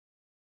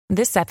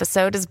This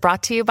episode is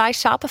brought to you by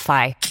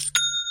Shopify.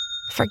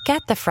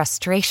 Forget the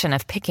frustration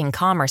of picking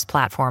commerce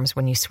platforms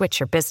when you switch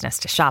your business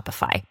to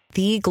Shopify,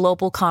 the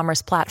global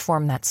commerce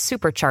platform that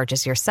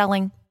supercharges your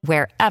selling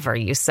wherever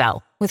you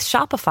sell. With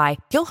Shopify,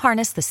 you'll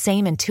harness the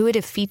same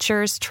intuitive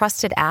features,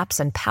 trusted apps,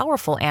 and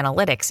powerful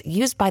analytics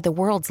used by the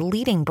world's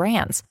leading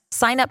brands.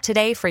 Sign up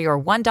today for your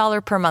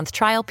 $1 per month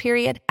trial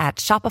period at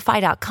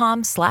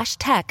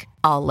shopify.com/tech,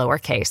 all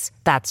lowercase.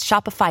 That's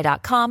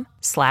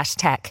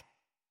shopify.com/tech.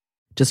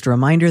 Just a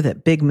reminder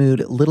that Big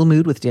Mood, Little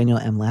Mood with Daniel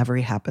M.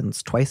 Lavery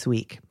happens twice a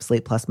week.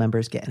 Slate Plus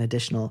members get an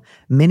additional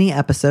mini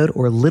episode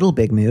or Little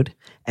Big Mood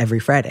every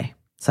Friday.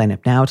 Sign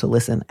up now to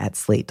listen at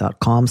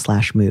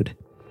slate.com/mood.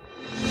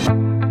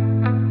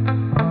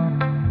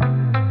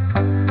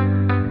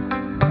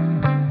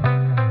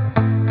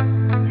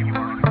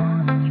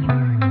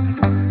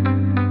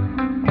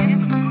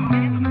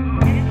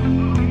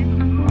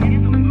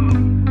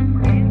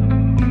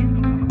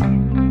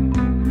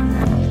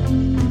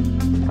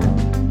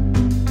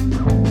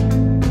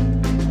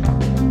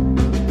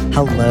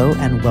 Hello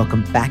and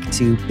welcome back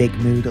to Big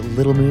Mood,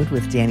 Little Mood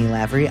with Danny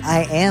Lavery.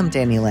 I am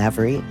Danny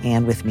Lavery,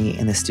 and with me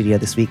in the studio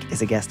this week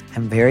is a guest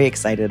I'm very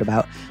excited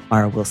about,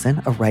 Mara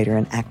Wilson, a writer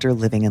and actor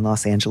living in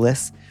Los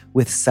Angeles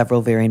with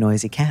several very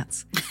noisy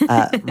cats.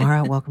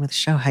 Mara, welcome to the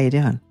show. How you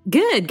doing?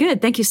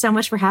 Good. Thank you so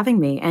much for having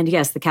me. And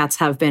yes, the cats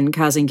have been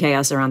causing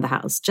chaos around the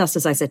house just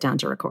as I sit down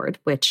to record,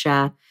 which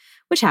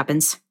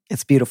happens.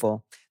 It's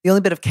beautiful. The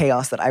only bit of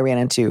chaos that I ran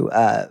into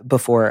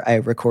before I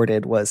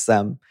recorded was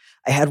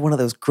I had one of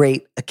those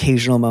great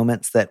occasional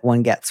moments that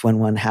one gets when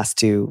one has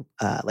to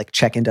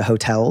check into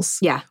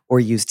hotels or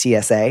use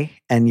TSA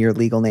and your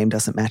legal name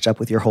doesn't match up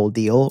with your whole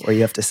deal, or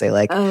you have to say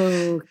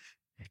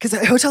because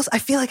hotels, I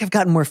feel like I've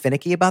gotten more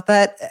finicky about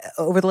that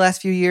over the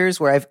last few years,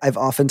 where I've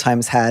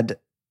oftentimes had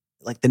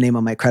like the name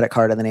on my credit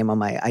card and the name on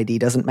my ID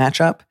doesn't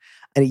match up.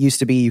 And it used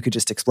to be you could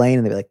just explain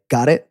and they'd be like,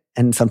 got it.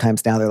 And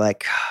sometimes now they're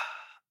like,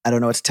 I don't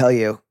know what to tell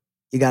you.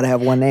 You got to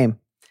have one name.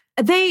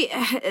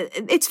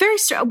 It's very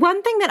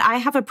one thing that I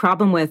have a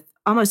problem with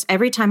almost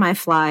every time I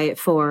fly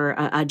for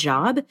a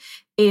job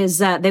is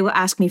they will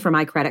ask me for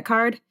my credit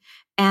card,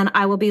 and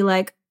I will be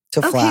like,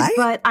 to fly? Okay,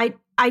 but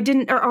I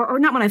didn't, or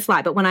not when I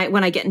fly, but when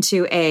I get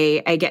into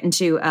a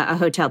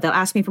hotel, they'll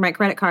ask me for my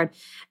credit card,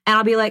 and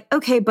I'll be like,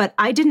 okay, but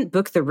I didn't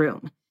book the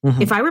room.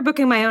 Mm-hmm. If I were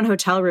booking my own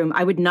hotel room,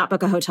 I would not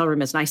book a hotel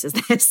room as nice as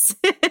this.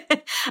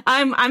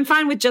 I'm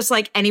fine with just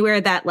like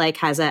anywhere that like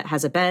has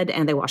a bed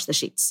and they wash the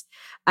sheets.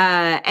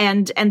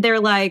 And they're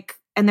like,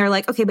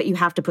 okay, but you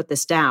have to put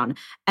this down.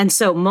 And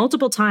so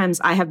multiple times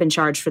I have been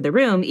charged for the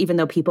room, even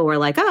though people were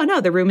like, oh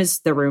no, the room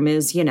is, we're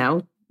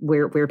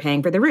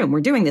paying for the room. We're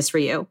doing this for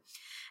you.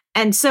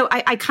 And so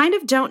I kind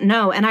of don't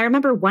know. And I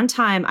remember one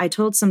time I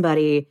told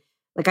somebody,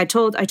 like I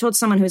told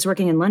someone who was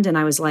working in London,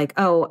 I was like,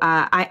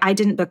 I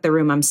didn't book the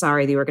room. I'm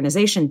sorry. The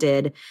organization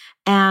did.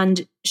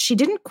 And she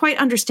didn't quite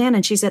understand.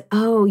 And she said,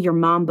 oh, your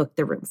mom booked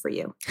the room for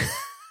you.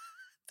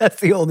 That's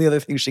the only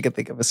other thing she could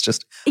think of is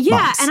just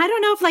moms. And I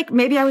don't know if like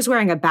maybe I was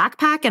wearing a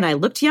backpack and I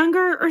looked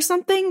younger or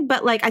something,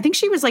 but like I think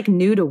she was like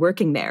new to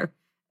working there.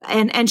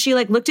 And she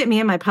like looked at me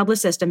and my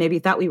publicist and maybe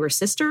thought we were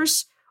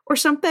sisters or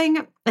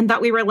something and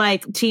thought we were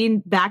like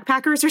teen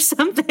backpackers or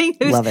something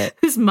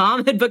whose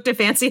mom had booked a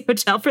fancy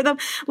hotel for them.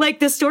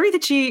 Like the story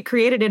that she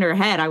created in her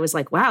head, I was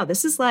like, wow,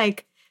 this is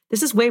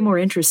way more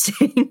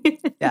interesting.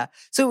 Yeah.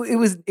 So it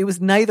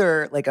was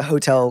neither like a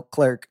hotel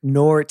clerk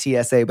nor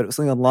TSA, but it was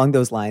something along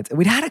those lines. And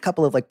we'd had a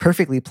couple of like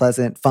perfectly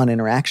pleasant, fun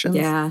interactions.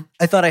 Yeah.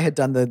 I thought I had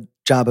done the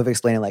job of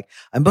explaining like,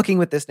 I'm booking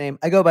with this name.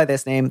 I go by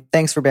this name.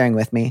 Thanks for bearing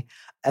with me.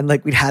 And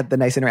like we'd had the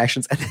nice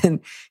interactions. And then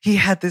he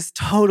had this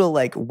total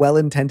like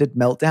well-intended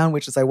meltdown,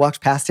 which is I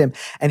walked past him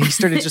and he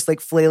started just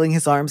like flailing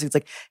his arms. He's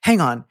like, hang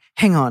on.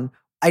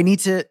 I need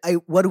to,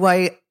 what do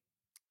I do?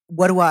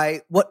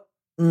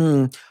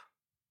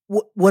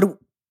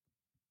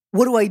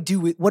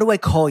 What do I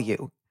call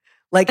you?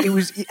 Like it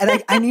was,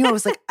 and I knew I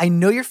was like, I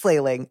know you're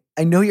flailing.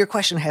 I know your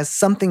question has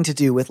something to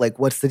do with like,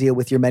 what's the deal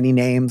with your many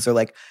names or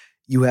like,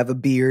 you have a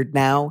beard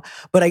now,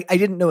 but I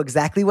didn't know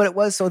exactly what it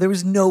was. So there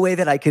was no way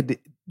that I could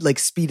like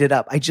speed it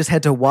up. I just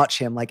had to watch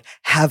him like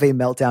have a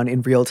meltdown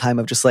in real time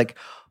of just like,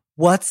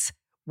 what's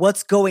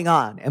going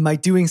on? Am I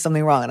doing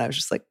something wrong? And I was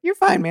just like, you're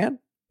fine, man.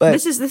 But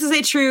this is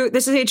a true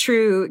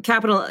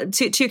capital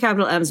two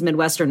capital M's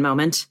Midwestern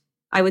moment,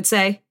 I would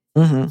say.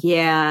 Mm-hmm.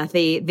 Yeah.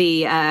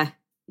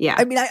 Yeah.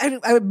 I mean,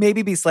 I would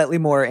maybe be slightly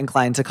more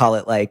inclined to call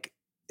it like,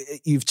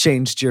 you've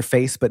changed your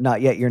face, but not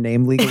yet your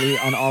name legally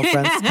on all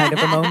fronts kind of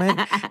a moment.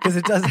 Because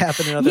it does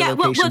happen in other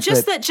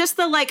locations. Well, just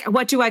the like,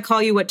 what do I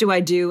call you? What do I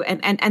do?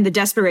 And the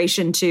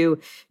desperation to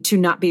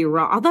not be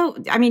wrong. Although,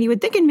 I mean, you would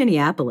think in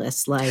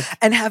Minneapolis, like.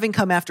 And having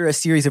come after a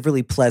series of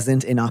really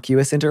pleasant,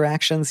 innocuous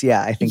interactions.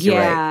 Yeah, I think you're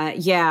right.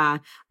 Yeah.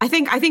 I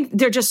think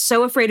they're just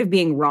so afraid of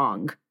being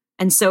wrong.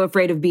 And so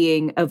afraid of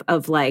being,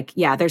 of like,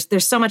 yeah,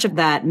 there's so much of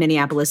that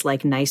Minneapolis,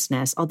 like,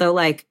 niceness. Although,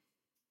 like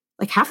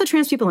like half the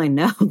trans people I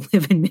know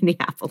live in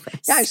Minneapolis.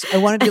 Yeah, I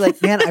want to be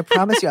like, man, I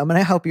promise you, I'm going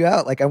to help you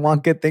out. Like, I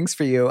want good things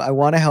for you. I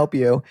want to help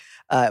you.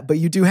 But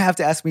you do have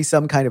to ask me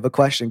some kind of a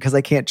question, because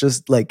I can't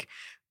just like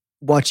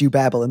watch you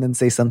babble and then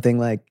say something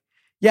like,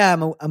 yeah,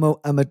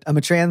 I'm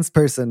a trans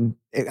person.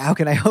 How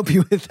can I help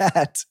you with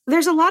that?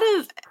 There's a lot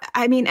of,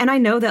 I mean, and I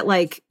know that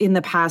like in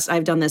the past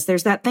I've done this.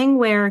 There's that thing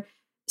where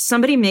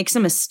somebody makes a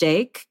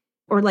mistake,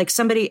 or like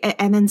somebody,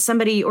 and then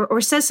somebody,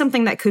 or says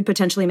something that could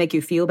potentially make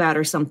you feel bad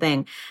or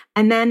something.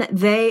 And then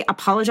they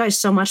apologize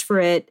so much for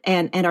it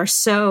and are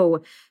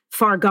so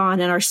far gone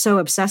and are so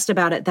obsessed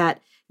about it that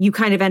you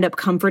kind of end up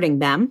comforting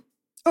them.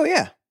 Oh,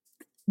 yeah.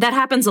 That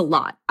happens a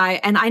lot.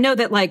 I know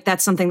that like,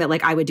 that's something that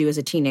like I would do as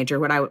a teenager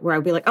where I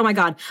would be like, oh my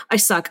God, I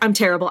suck. I'm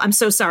terrible. I'm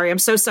so sorry. I'm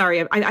so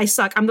sorry. I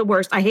suck. I'm the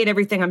worst. I hate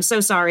everything. I'm so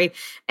sorry.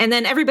 And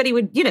then everybody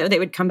would, they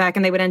would come back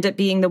and they would end up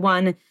being the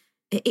one,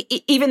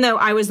 even though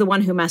I was the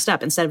one who messed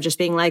up, instead of just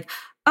being like,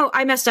 oh,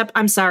 I messed up.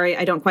 I'm sorry.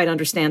 I don't quite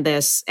understand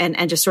this.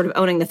 And just sort of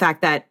owning the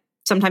fact that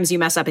sometimes you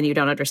mess up and you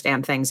don't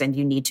understand things and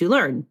you need to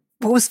learn.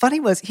 What was funny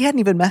was he hadn't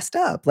even messed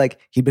up. Like,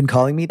 he'd been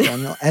calling me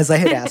Daniel as I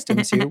had asked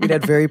him to. We'd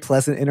had very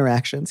pleasant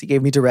interactions. He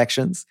gave me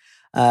directions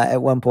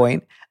at one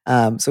point.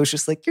 So it's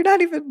just like, you're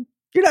not even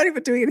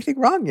doing anything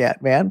wrong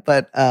yet, man.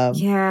 But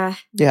yeah,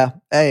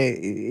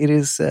 it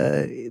is.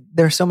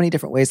 There are so many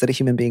different ways that a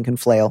human being can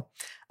flail.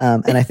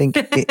 And I think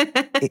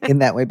in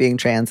that way, being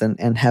trans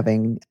and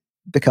having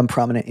become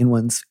prominent in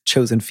one's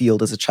chosen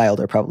field as a child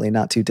are probably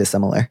not too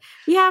dissimilar.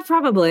 Yeah,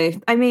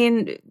 probably. I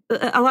mean,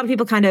 a lot of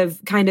people kind of,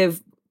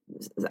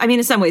 I mean,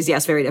 in some ways,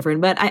 yes, very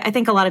different. But I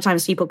think a lot of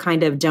times people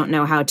kind of don't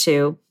know how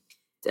to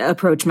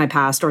approach my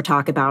past or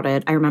talk about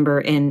it. I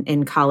remember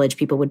in college,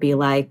 people would be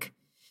like,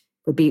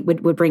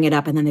 would bring it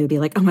up, and then they would be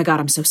like, "Oh my God,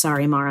 I'm so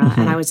sorry, Mara."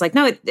 Mm-hmm. And I was like,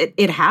 "No,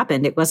 it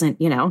happened. It wasn't,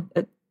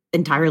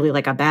 entirely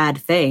like a bad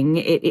thing.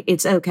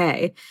 It's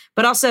okay."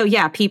 But also,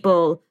 yeah,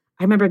 people.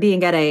 I remember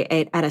being at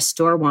a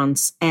store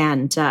once,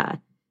 and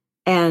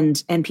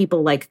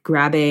people like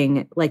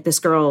grabbing like this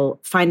girl,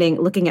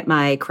 looking at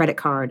my credit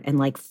card and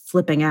like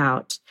flipping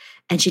out.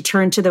 And she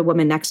turned to the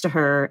woman next to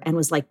her and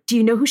was like, "Do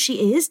you know who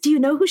she is? Do you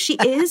know who she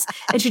is?"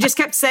 And she just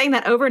kept saying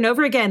that over and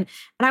over again.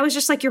 And I was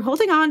just like, "You're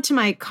holding on to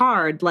my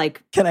card.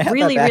 Like, can I have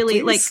really, that back,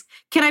 really, please?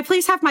 like, can I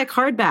please have my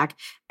card back?"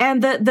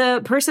 And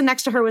the person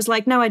next to her was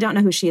like, "No, I don't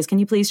know who she is. Can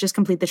you please just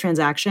complete the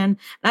transaction?" And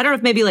I don't know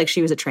if maybe like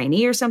she was a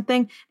trainee or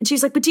something. And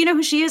she's like, "But do you know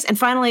who she is?" And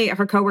finally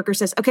her coworker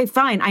says, "Okay,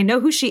 fine. I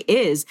know who she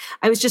is.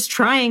 I was just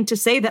trying to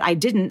say that I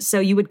didn't, so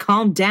you would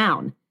calm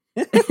down."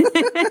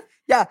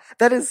 Yeah,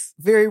 that is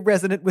very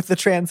resonant with the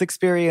trans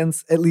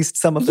experience, at least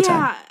some of the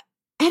time.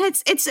 Yeah, and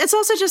it's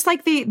also just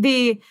like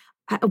the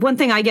one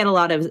thing I get a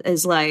lot of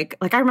is like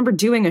I remember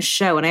doing a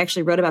show, and I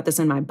actually wrote about this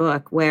in my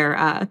book, where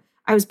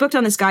I was booked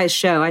on this guy's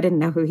show. I didn't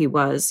know who he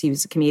was. He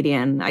was a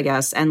comedian, I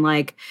guess, and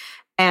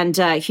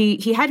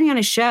he had me on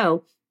his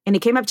show, and he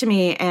came up to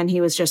me and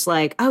he was just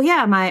like, "Oh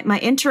yeah, my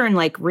intern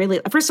like really."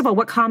 First of all,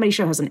 what comedy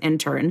show has an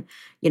intern,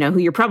 who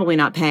you're probably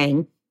not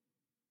paying?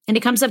 And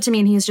he comes up to me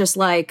and he's just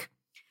like,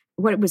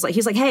 what it was like,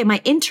 he's like, "Hey, my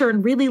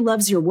intern really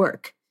loves your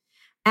work."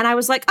 And I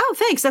was like, "Oh,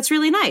 thanks. That's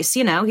really nice."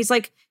 He's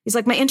like,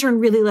 "My intern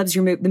really loves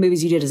the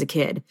movies you did as a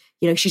kid.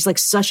 She's like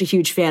such a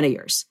huge fan of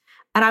yours."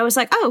 And I was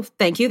like, "Oh,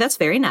 thank you. That's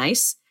very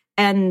nice."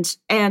 And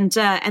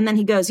then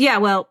he goes, "Yeah,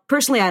 well,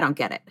 personally, I don't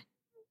get it."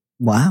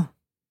 Wow.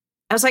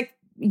 I was like,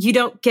 "You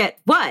don't get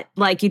what?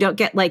 Like, you don't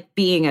get like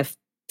being a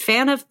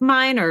fan of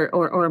mine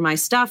or my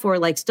stuff, or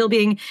like still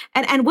being,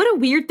 and what a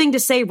weird thing to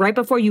say right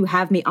before you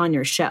have me on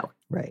your show."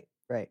 Right.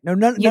 Right. No,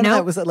 none of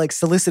that was like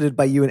solicited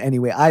by you in any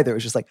way either. It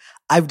was just like,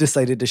 I've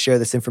decided to share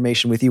this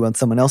information with you on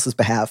someone else's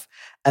behalf.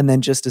 And then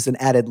just as an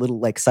added little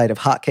like side of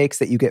hotcakes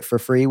that you get for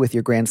free with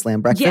your Grand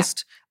Slam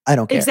breakfast. Yeah, I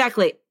don't care.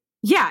 Exactly.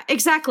 Yeah,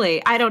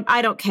 exactly. I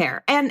don't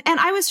care. And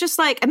I was just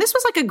like, and this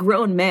was like a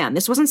grown man.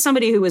 This wasn't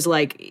somebody who was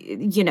like,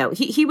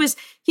 he was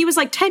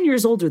like 10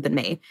 years older than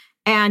me.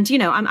 And,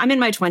 I'm in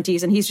my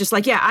 20s, and he's just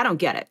like, "Yeah, I don't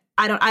get it.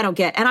 I don't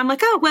get." And I'm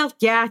like, "Oh, well,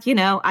 yeah,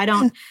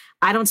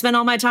 I don't spend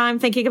all my time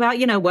thinking about,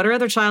 what are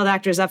other child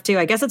actors up to?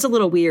 I guess it's a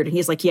little weird." And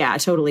he's like, "Yeah, it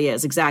totally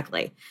is.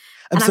 Exactly."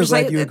 I'm so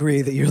glad you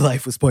agree that your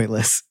life was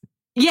pointless.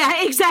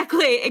 Yeah,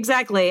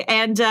 exactly.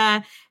 And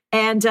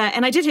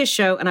I did his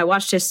show, and I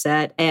watched his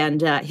set,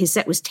 and his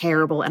set was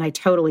terrible, and I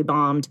totally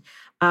bombed.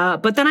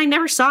 But then I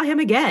never saw him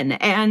again.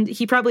 And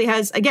he probably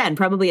has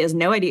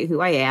no idea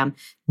who I am,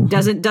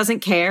 doesn't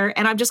care.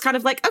 And I'm just kind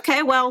of like,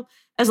 okay, well,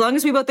 as long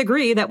as we both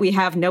agree that we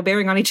have no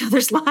bearing on each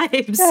other's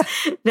lives,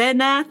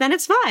 then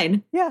it's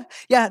fine. Yeah.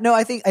 Yeah. No,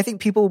 I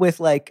think people with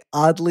like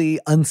oddly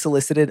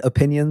unsolicited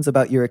opinions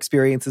about your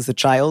experience as a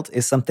child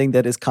is something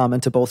that is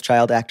common to both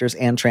child actors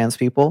and trans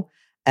people.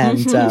 And,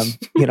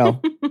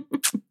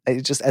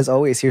 just as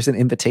always, here's an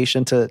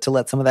invitation to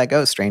let some of that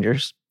go,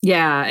 strangers.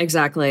 Yeah,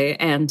 exactly.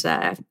 And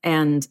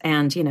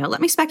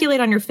let me speculate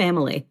on your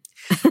family.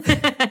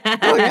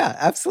 Oh, yeah,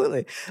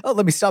 absolutely. Oh,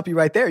 let me stop you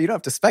right there. You don't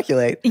have to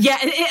speculate. Yeah,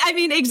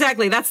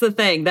 exactly. That's the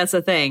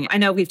thing. I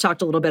know we've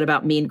talked a little bit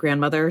about mean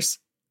grandmothers.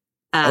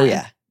 Oh,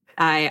 yeah.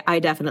 I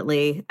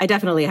definitely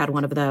had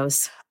one of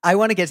those. I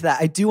want to get to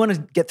that. I do want to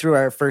get through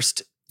our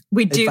first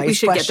We do. We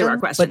should question, get through our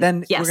question. But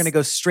then we're going to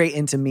go straight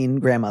into mean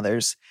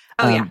grandmothers.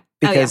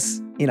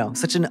 Because,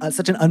 such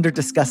an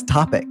under-discussed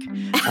topic.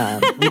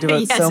 We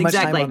devote so much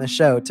time on the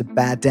show to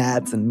bad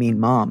dads and mean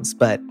moms,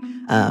 but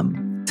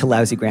to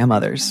lousy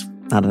grandmothers,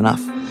 not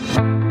enough.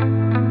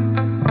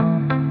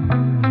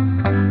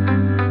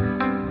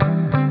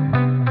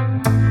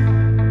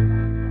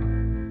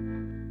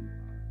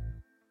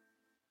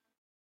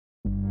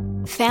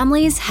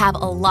 Families have a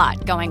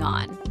lot going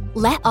on.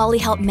 Let Ollie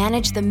help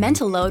manage the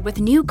mental load with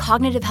new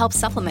cognitive help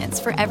supplements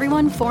for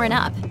everyone 4 and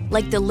up,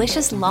 like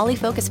delicious Lolly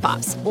Focus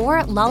Pops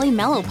or Lolly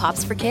Mellow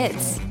Pops for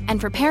kids.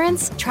 And for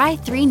parents, try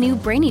 3 new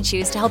Brainy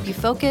Chews to help you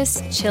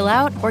focus, chill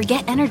out, or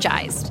get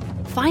energized.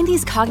 Find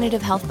these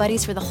cognitive health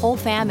buddies for the whole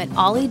fam at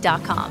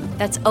ollie.com.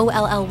 That's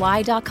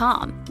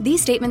OLLY.com.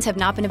 These statements have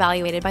not been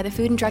evaluated by the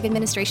Food and Drug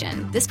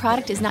Administration. This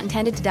product is not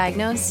intended to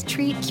diagnose,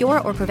 treat,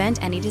 cure, or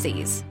prevent any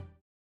disease.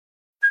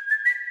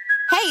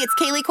 Hey, it's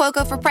Kaylee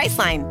Cuoco for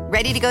Priceline.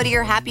 Ready to go to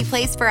your happy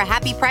place for a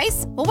happy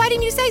price? Well, why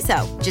didn't you say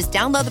so? Just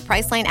download the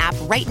Priceline app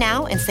right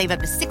now and save up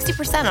to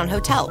 60% on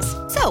hotels.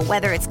 So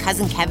whether it's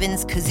Cousin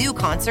Kevin's Kazoo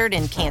Concert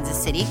in Kansas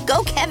City,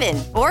 go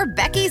Kevin, or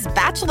Becky's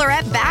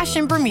Bachelorette Bash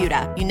in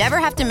Bermuda, you never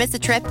have to miss a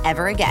trip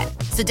ever again.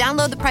 So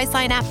download the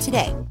Priceline app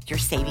today. Your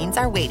savings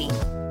are waiting.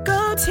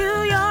 Go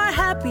to your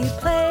happy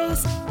place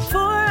for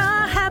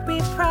a happy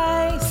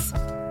price.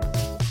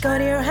 Go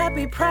to your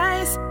happy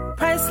price,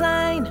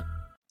 Priceline.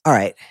 All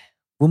right.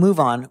 We'll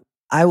move on.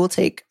 I will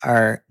take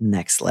our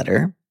next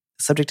letter.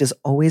 The subject is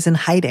always in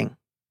hiding.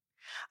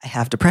 I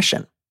have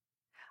depression.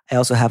 I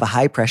also have a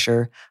high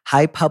pressure,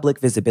 high public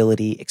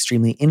visibility,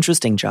 extremely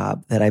interesting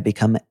job that I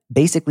become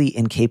basically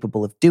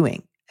incapable of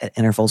doing at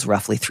intervals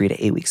roughly 3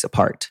 to 8 weeks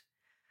apart.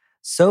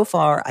 So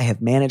far, I have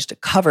managed to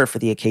cover for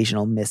the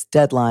occasional missed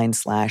deadline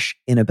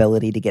 /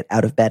 inability to get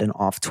out of bed and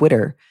off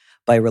Twitter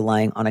by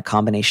relying on a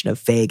combination of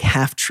vague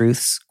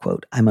half-truths,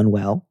 quote, I'm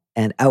unwell,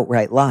 and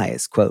outright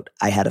lies, quote,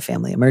 I had a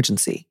family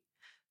emergency.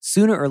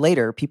 Sooner or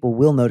later, people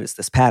will notice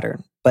this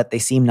pattern, but they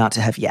seem not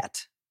to have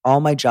yet. All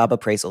my job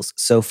appraisals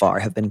so far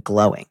have been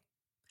glowing.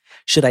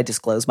 Should I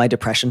disclose my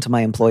depression to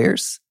my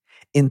employers?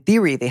 In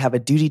theory, they have a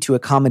duty to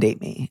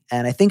accommodate me,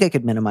 and I think I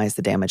could minimize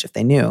the damage if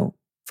they knew.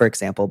 For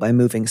example, by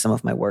moving some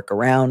of my work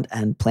around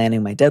and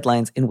planning my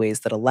deadlines in ways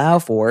that allow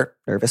for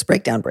nervous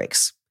breakdown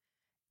breaks.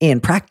 In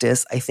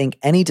practice, I think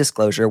any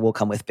disclosure will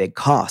come with big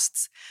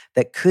costs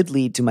that could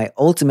lead to my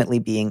ultimately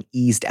being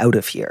eased out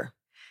of here.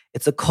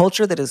 It's a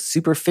culture that is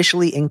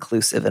superficially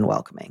inclusive and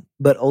welcoming,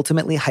 but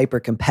ultimately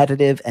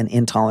hyper-competitive and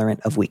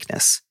intolerant of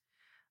weakness.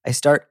 I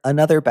start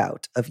another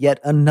bout of yet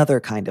another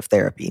kind of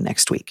therapy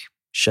next week.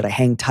 Should I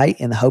hang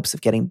tight in the hopes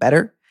of getting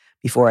better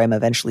before I'm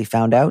eventually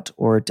found out,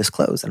 or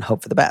disclose and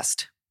hope for the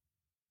best?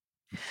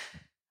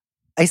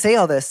 I say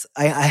all this,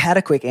 I had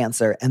a quick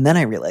answer, and then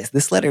I realized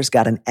this letter's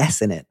got an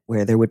S in it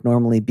where there would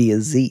normally be a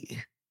Z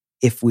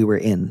if we were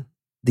in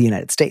the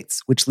United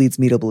States, which leads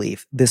me to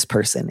believe this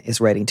person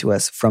is writing to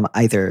us from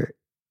either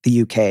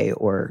the UK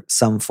or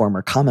some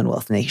former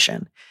Commonwealth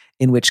nation,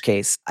 in which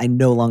case I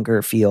no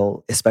longer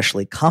feel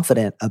especially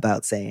confident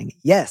about saying,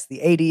 yes,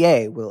 the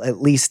ADA will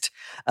at least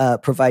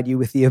provide you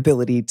with the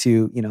ability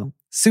to,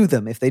 sue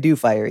them if they do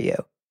fire you.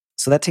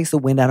 So that takes the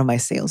wind out of my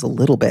sails a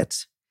little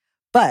bit.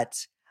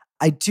 But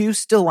I do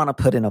still want to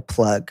put in a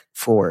plug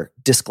for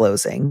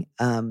disclosing,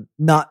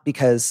 not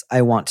because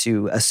I want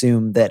to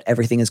assume that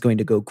everything is going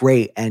to go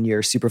great and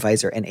your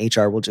supervisor and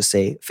HR will just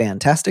say,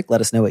 fantastic, let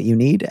us know what you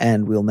need,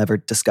 and we'll never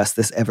discuss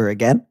this ever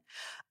again.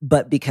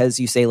 But because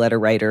you say, letter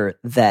writer,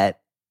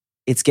 that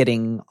it's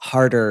getting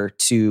harder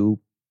to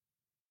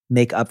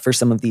make up for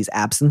some of these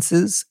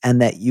absences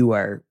and that you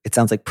are, it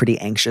sounds like, pretty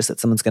anxious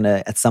that someone's going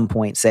to at some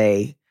point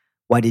say,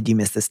 why did you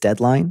miss this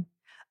deadline?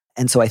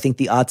 And so I think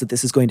the odds that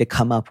this is going to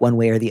come up one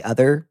way or the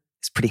other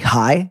is pretty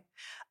high.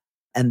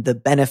 And the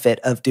benefit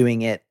of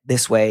doing it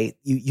this way,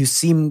 you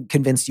seem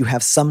convinced you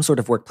have some sort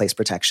of workplace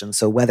protection.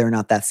 So whether or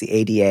not that's the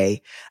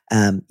ADA,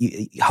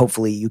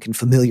 hopefully you can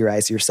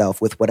familiarize yourself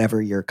with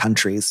whatever your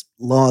country's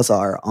laws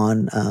are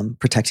on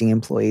protecting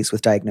employees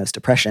with diagnosed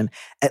depression.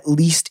 At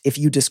least if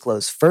you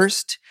disclose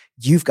first,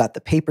 you've got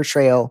the paper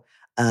trail.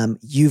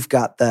 You've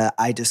got the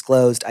I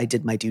disclosed, I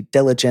did my due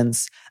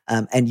diligence,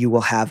 and you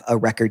will have a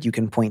record you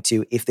can point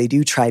to if they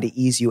do try to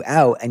ease you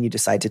out and you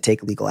decide to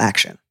take legal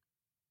action.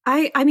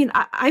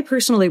 I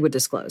personally would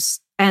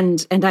disclose,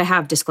 and I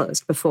have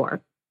disclosed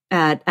before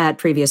at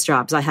previous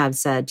jobs. I have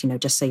said,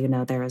 just so you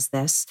know, there is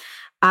this.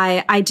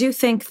 I do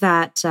think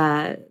that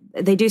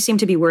they do seem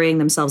to be worrying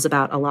themselves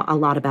about a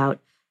lot about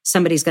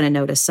somebody's going to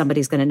notice,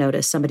 somebody's going to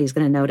notice, somebody's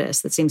going to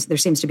notice. There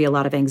seems to be a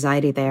lot of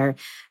anxiety there.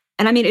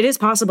 And I mean, it is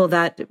possible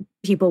that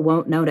people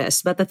won't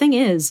notice. But the thing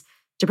is,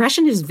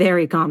 depression is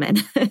very common.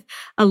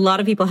 A lot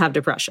of people have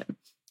depression.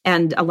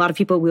 And a lot of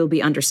people will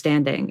be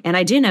understanding. And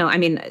I do know,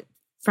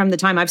 from the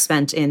time I've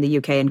spent in the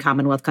UK and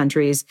Commonwealth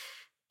countries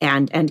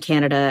and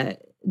Canada,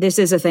 this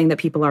is a thing that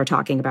people are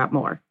talking about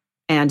more.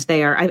 And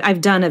I've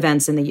done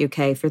events in the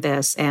UK for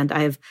this. And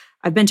I've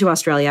been to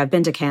Australia, I've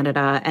been to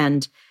Canada,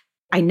 and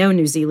I know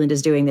New Zealand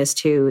is doing this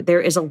too.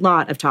 There is a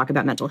lot of talk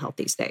about mental health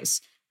these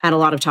days. and a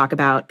lot of talk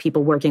about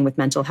people working with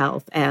mental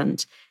health.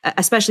 And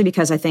especially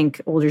because I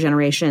think older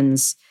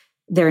generations,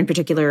 there in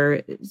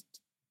particular,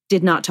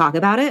 did not talk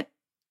about it.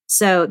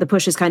 So the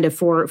push is kind of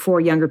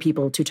for younger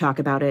people to talk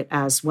about it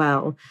as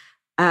well.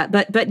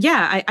 But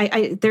yeah,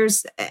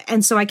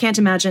 and so I can't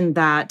imagine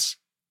that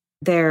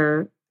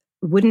there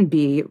wouldn't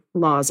be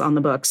laws on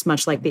the books,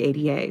 much like the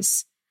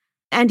ADAs.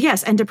 And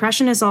yes, and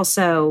depression is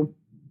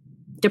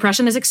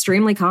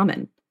extremely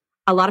common.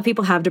 A lot of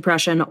people have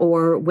depression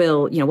or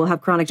will have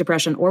chronic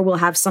depression or will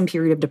have some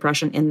period of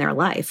depression in their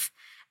life.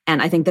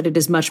 And I think that it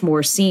is much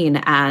more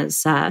seen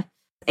as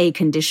a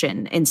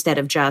condition instead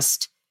of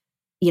just,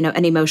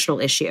 an emotional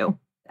issue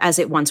as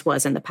it once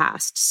was in the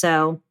past.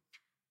 So,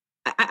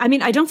 I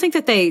mean, I don't think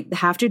that they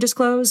have to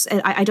disclose.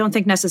 I don't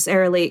think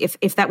necessarily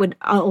if that would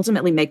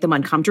ultimately make them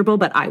uncomfortable,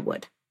 but I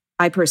would.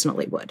 I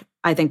personally would.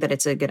 I think that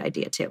it's a good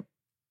idea too.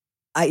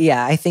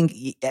 I think,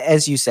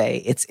 as you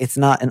say, it's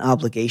not an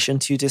obligation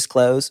to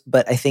disclose,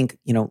 but I think,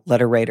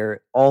 letter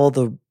writer, all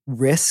the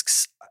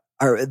risks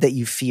that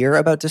you fear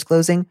about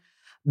disclosing,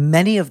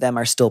 many of them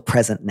are still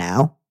present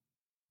now.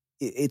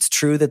 It's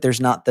true that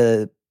there's not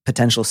the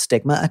potential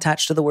stigma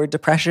attached to the word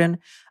depression,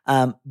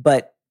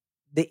 but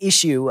the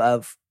issue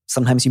of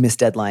sometimes you miss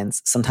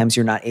deadlines, sometimes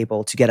you're not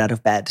able to get out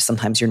of bed,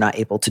 sometimes you're not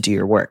able to do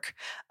your work.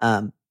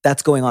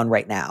 That's going on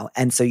right now.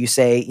 And so you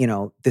say,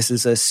 this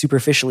is a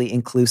superficially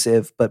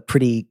inclusive, but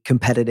pretty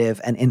competitive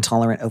and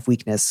intolerant of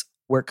weakness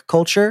work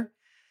culture,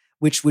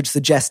 which would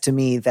suggest to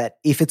me that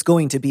if it's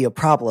going to be a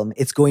problem,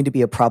 it's going to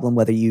be a problem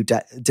whether you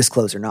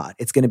disclose or not.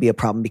 It's going to be a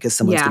problem because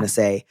someone's going to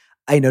say,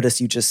 I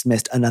notice you just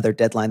missed another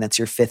deadline. That's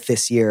your 5th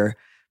this year.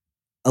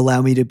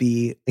 Allow me to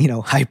be,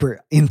 hyper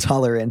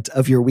intolerant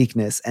of your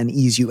weakness and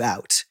ease you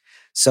out.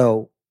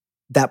 So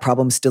that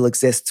problem still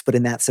exists, but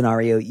in that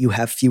scenario, you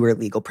have fewer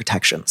legal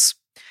protections.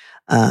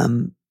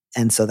 And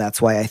so that's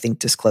why I think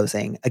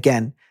disclosing,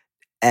 again,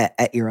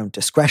 at your own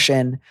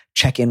discretion,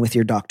 check in with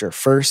your doctor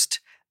first,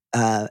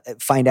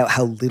 find out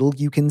how little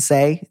you can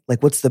say,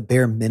 like what's the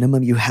bare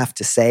minimum you have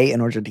to say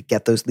in order to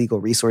get those legal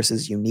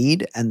resources you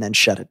need, and then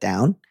shut it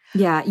down.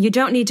 Yeah, you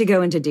don't need to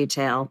go into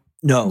detail.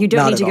 No, you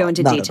don't need to go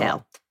into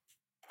detail.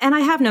 And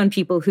I have known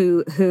people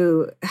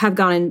who have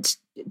gone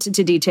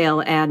into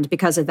detail and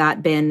because of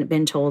that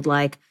been told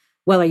like,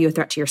 well, are you a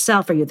threat to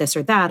yourself? Are you this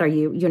or that? Are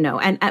you,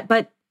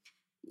 but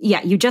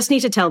yeah, you just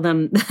need to tell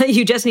them,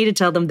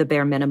 the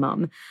bare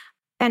minimum.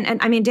 And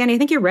I mean, Danny, I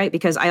think you're right,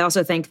 because I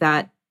also think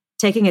that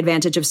taking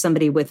advantage of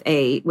somebody with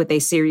a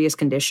serious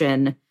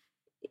condition,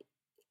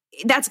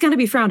 that's going to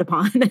be frowned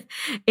upon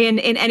in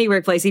any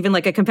workplace, even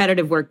like a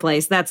competitive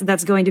workplace.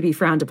 That's going to be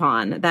frowned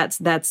upon.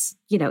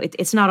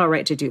 It's not all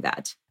right to do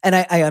that. And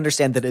I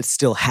understand that it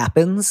still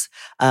happens.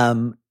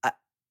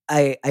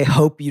 I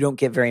hope you don't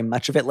get very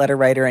much of it, letter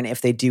writer. And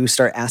if they do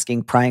start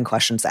asking prying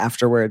questions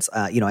afterwards,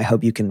 I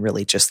hope you can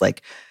really just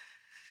like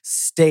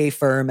stay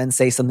firm and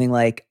say something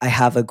like, I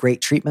have a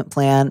great treatment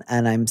plan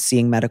and I'm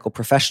seeing medical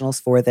professionals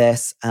for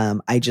this.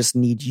 I just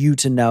need you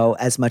to know,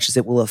 as much as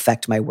it will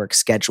affect my work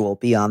schedule,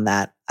 beyond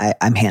that,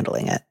 I'm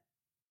handling it.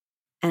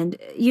 And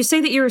you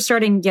say that you were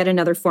starting yet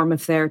another form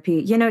of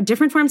therapy.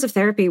 Different forms of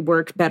therapy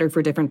work better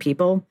for different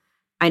people.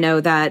 I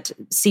know that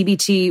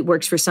CBT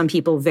works for some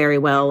people very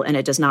well and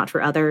it does not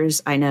for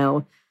others. I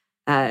know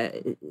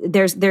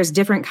there's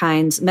different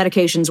kinds.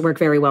 Medications work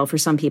very well for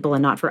some people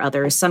and not for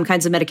others. Some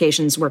kinds of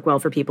medications work well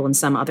for people and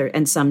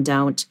some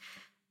don't.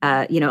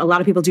 A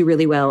lot of people do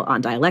really well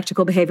on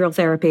dialectical behavioral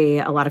therapy.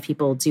 A lot of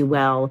people do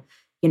well,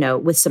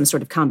 with some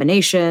sort of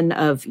combination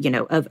of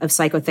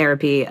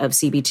psychotherapy, of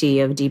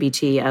CBT, of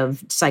DBT,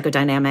 of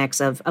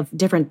psychodynamics, of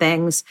different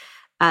things.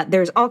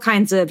 There's all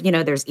kinds of,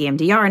 there's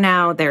EMDR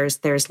now.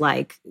 There's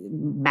like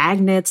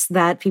magnets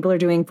that people are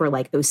doing for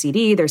like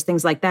OCD. There's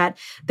things like that.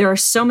 There are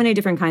so many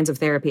different kinds of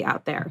therapy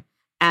out there.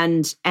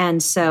 And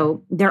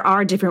so there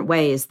are different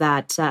ways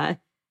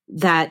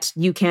that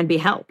you can be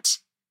helped.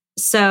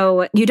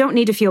 So you don't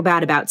need to feel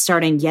bad about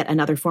starting yet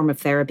another form of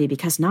therapy,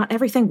 because not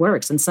everything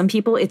works. And some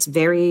people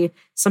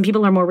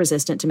are more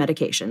resistant to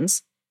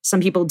medications. Some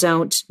people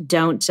don't,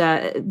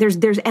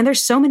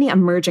 there's so many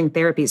emerging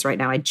therapies right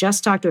now. I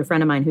just talked to a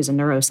friend of mine who's a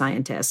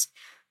neuroscientist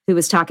who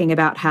was talking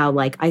about how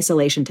like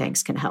isolation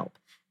tanks can help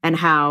and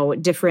how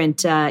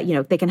different,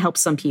 they can help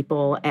some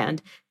people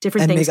and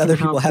different things make can other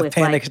people help have with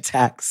panic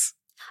attacks.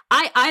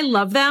 I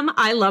love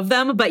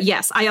them. But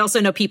yes, I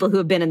also know people who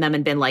have been in them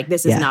and been like,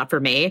 this is not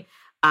for me.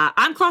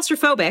 I'm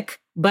claustrophobic,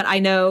 but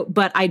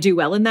I do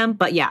well in them.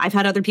 But yeah, I've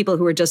had other people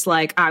who are just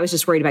like, I was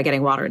just worried about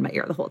getting water in my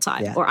ear the whole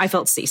time, or I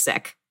felt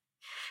seasick.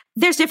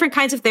 There's different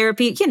kinds of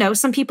therapy.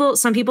 Some people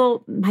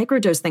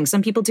microdose things.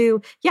 Some people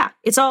do. Yeah,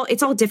 it's all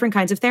different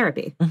kinds of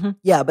therapy. Mm-hmm.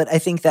 Yeah, but I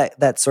think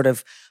that sort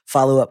of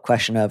follow-up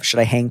question of, should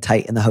I hang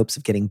tight in the hopes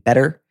of getting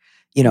better?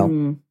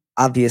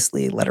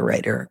 Obviously, letter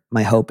writer,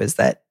 my hope is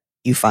that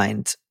you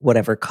find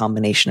whatever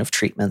combination of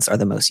treatments are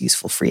the most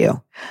useful for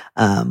you.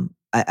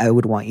 I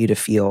would want you to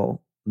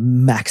feel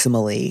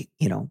maximally,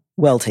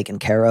 well taken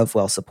care of,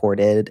 well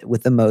supported,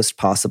 with the most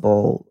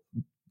possible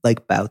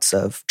like bouts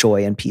of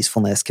joy and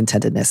peacefulness,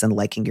 contentedness, and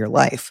liking your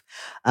life.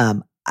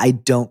 I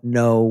don't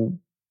know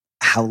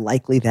how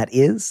likely that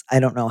is. I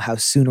don't know how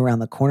soon around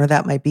the corner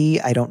that might be.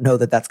 I don't know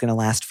that that's going to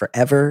last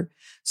forever.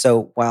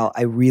 So while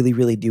I really,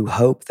 really do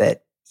hope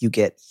that you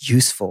get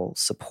useful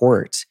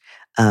support,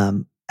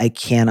 I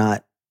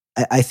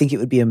think it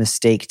would be a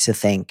mistake to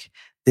think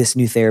this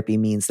new therapy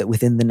means that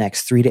within the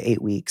next 3 to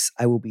 8 weeks,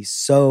 I will be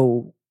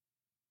so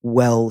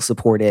well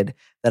supported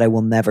that I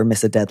will never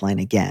miss a deadline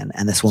again.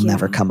 And this will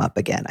never come up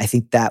again. I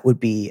think that would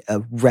be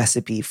a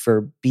recipe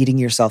for beating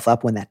yourself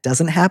up when that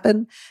doesn't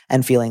happen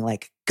and feeling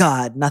like,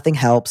 God, nothing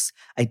helps.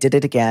 I did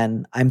it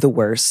again. I'm the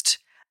worst.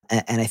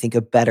 And I think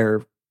a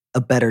better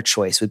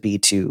choice would be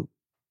to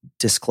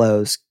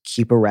disclose,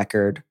 keep a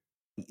record.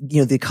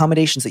 You know, the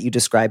accommodations that you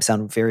describe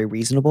sound very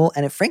reasonable.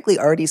 And it frankly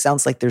already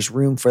sounds like there's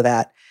room for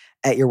that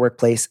at your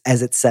workplace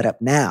as it's set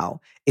up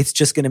now. It's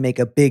just going to make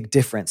a big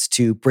difference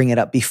to bring it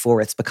up before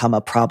it's become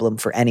a problem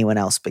for anyone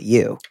else but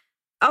you.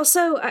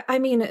 Also, I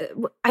mean,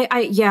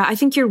 I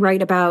think you're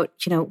right about,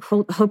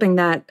 hoping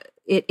that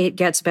it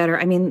gets better.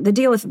 I mean, the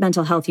deal with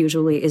mental health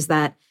usually is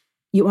that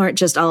you aren't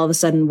just all of a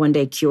sudden one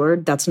day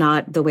cured. That's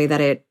not the way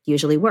that it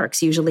usually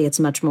works. Usually it's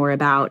much more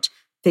about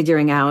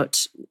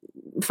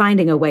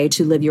finding a way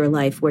to live your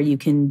life where you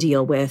can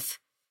deal with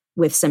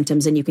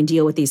symptoms and you can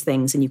deal with these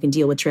things and you can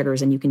deal with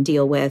triggers and you can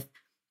deal with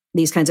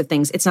these kinds of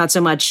things. It's not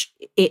so much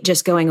it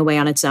just going away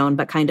on its own,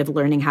 but kind of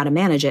learning how to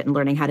manage it and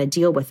learning how to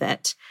deal with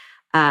it.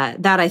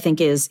 That I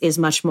think is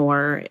much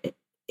more,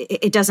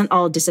 it doesn't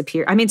all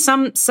disappear. I mean,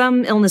 some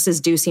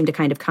illnesses do seem to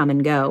kind of come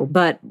and go,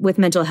 but with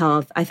mental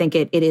health, I think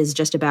it is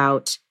just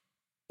about,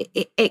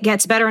 it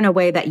gets better in a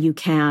way that you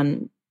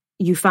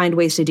find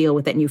ways to deal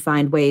with it and you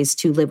find ways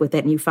to live with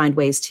it and you find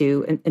ways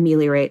to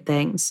ameliorate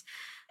things.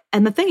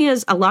 And the thing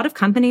is, a lot of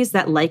companies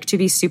that like to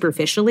be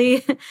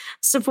superficially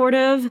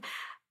supportive,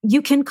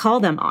 you can call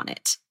them on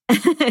it.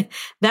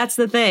 That's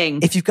the thing.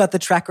 If you've got the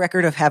track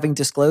record of having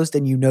disclosed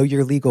and you know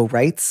your legal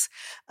rights,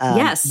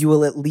 yes, you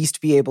will at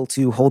least be able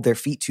to hold their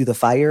feet to the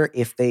fire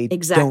if they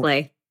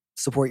don't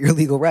support your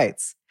legal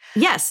rights.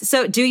 Yes.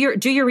 So do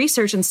your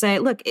research and say,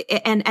 look,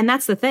 and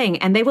that's the thing.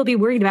 And they will be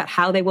worried about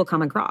how they will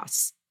come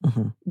across.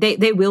 Mm-hmm.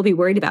 They will be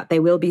worried about. They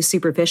will be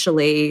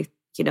superficially,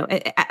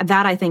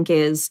 that I think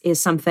is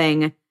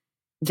something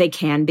they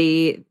can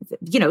be,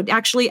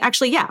 actually,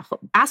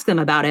 ask them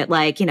about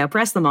it,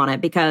 press them on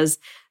it, because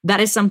that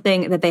is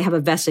something that they have a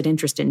vested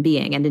interest in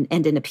being and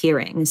in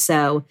appearing.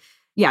 So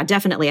yeah,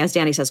 definitely, as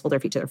Danny says, hold their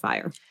feet to their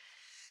fire.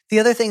 The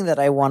other thing that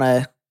I want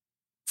to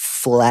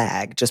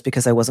flag, just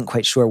because I wasn't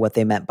quite sure what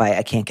they meant by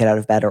I can't get out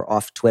of bed or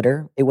off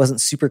Twitter, it wasn't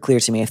super clear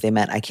to me if they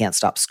meant I can't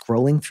stop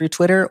scrolling through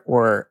Twitter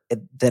or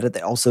that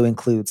it also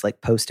includes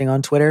like posting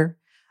on Twitter.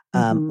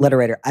 Letter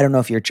writer, I don't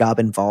know if your job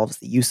involves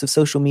the use of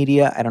social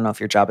media. I don't know if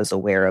your job is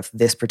aware of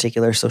this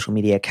particular social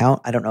media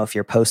account. I don't know if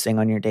you're posting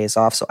on your days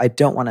off. So I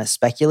don't want to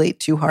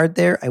speculate too hard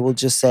there. I will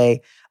just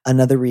say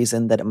another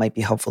reason that it might be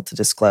helpful to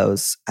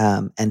disclose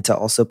and to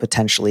also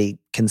potentially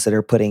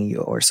consider putting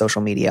your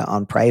social media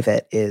on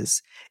private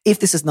is if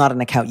this is not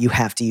an account you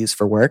have to use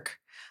for work,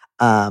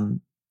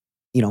 it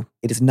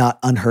is not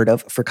unheard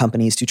of for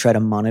companies to try to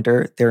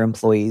monitor their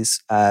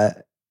employees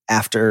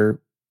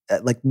after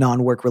like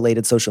non-work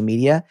related social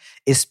media,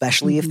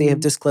 especially if they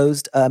have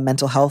disclosed a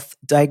mental health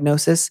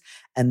diagnosis.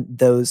 And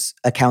those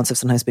accounts have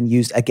sometimes been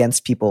used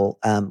against people,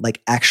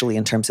 like actually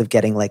in terms of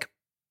getting like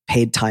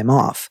paid time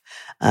off.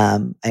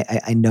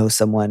 I know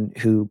someone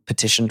who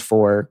petitioned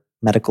for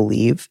medical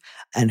leave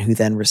and who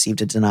then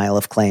received a denial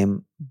of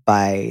claim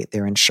by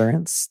their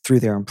insurance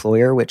through their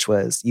employer, which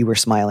was, you were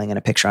smiling in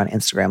a picture on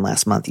Instagram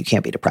last month. You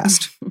can't be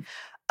depressed.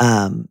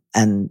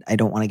 And I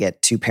don't want to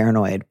get too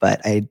paranoid,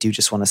 but I do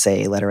just want to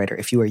say, letter writer,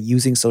 if you are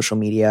using social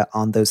media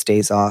on those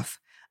days off,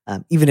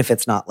 even if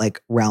it's not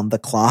like round the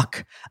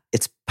clock,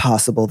 it's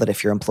possible that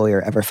if your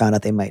employer ever found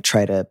out, they might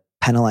try to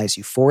penalize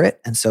you for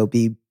it. And so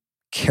be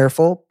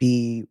careful,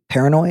 be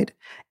paranoid,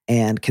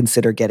 and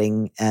consider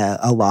getting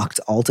a locked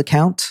alt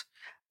account.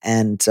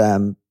 And,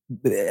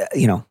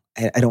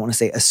 I don't want to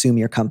say assume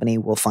your company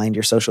will find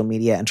your social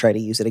media and try to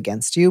use it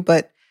against you,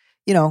 but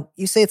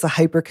you say it's a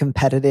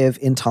hyper-competitive,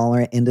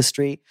 intolerant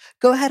industry.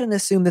 Go ahead and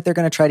assume that they're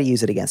going to try to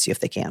use it against you if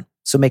they can.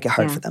 So make it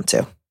hard for them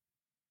too.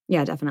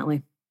 Yeah,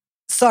 definitely.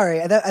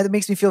 Sorry, that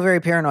makes me feel very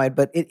paranoid,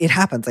 but it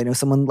happens. I know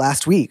someone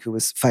last week who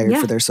was fired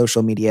for their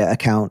social media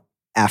account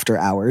after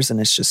hours,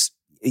 and it's just,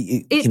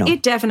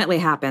 It definitely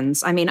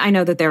happens. I mean, I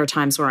know that there are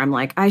times where I'm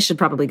like, I should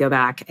probably go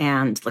back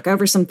and look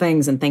over some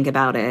things and think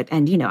about it.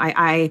 And,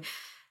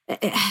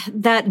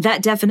 that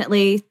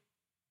definitely...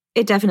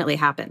 It definitely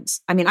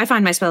happens. I mean, I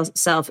find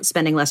myself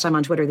spending less time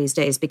on Twitter these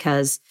days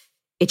because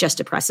it just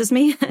depresses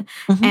me.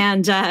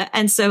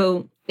 And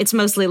so it's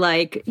mostly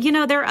like,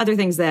 there are other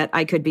things that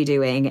I could be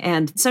doing.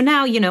 And so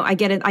now, I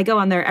get it. I go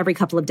on there every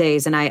couple of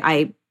days and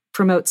I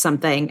promote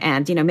something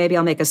and, maybe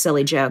I'll make a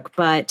silly joke,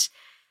 but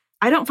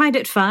I don't find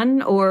it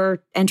fun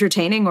or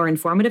entertaining or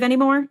informative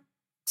anymore.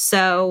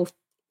 So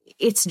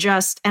it's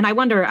just, and I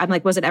wonder, I'm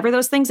like, was it ever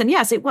those things? And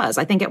yes, it was.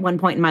 I think at one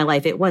point in my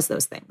life, it was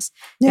those things.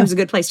 Yeah. It was a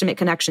good place to make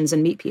connections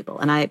and meet people.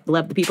 And I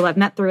love the people I've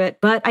met through it.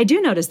 But I do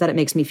notice that it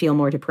makes me feel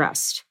more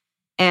depressed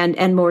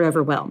and more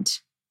overwhelmed.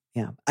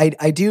 Yeah.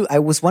 I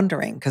was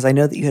wondering, because I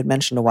know that you had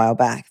mentioned a while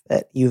back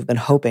that you've been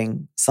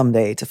hoping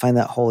someday to find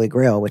that holy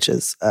grail, which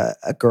is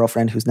a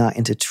girlfriend who's not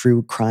into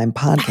true crime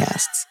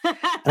podcasts. And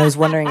I was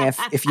wondering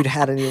if you'd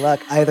had any luck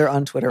either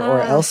on Twitter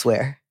or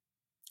elsewhere.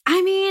 I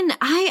mean,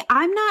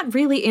 I'm not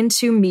really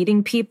into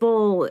meeting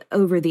people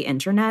over the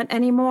internet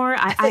anymore.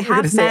 I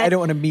have met. I don't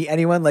want to meat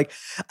anyone. Like,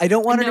 I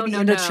don't want her to be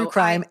into true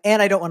crime,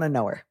 and I don't want to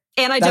know her.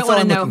 And I don't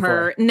want to know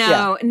her.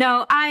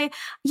 No.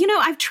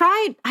 I've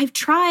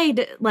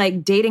tried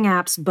like dating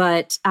apps,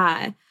 but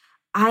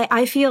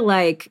I feel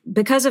like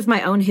because of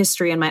my own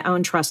history and my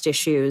own trust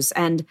issues,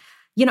 and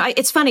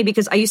it's funny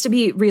because I used to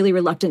be really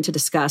reluctant to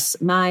discuss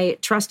my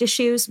trust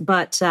issues,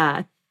 but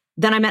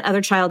then I met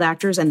other child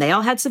actors and they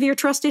all had severe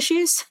trust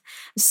issues.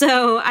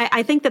 So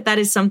I think that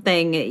is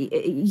something,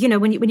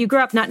 when you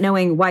grow up not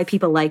knowing why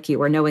people like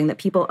you, or knowing that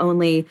people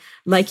only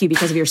like you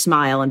because of your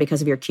smile and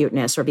because of your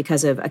cuteness or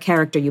because of a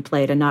character you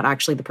played and not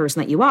actually the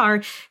person that you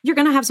are, you're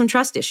going to have some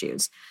trust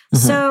issues.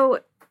 Mm-hmm.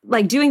 So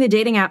like doing the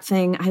dating app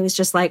thing, I was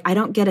just like, I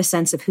don't get a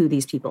sense of who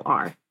these people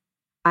are.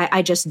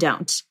 I just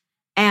don't.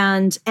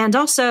 And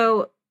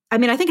also, I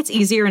mean, I think it's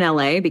easier in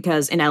LA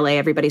because in LA,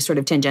 everybody's sort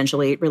of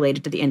tangentially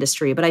related to the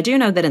industry. But I do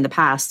know that in the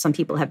past, some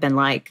people have been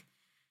like,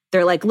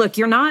 they're like, look,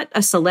 you're not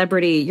a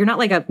celebrity. You're not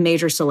like a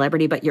major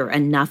celebrity, but you're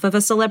enough of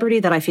a celebrity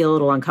that I feel a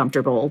little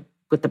uncomfortable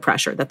with the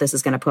pressure that this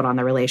is going to put on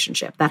the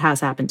relationship. That has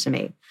happened to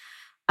me.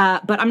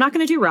 But I'm not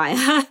going to do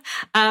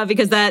Raya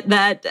because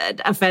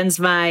that offends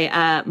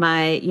my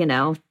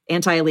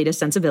anti-elitist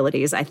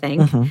sensibilities, I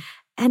think. Mm-hmm.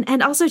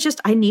 And also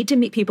just, I need to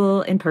meet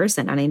people in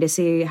person. I need to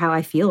see how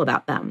I feel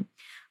about them.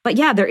 But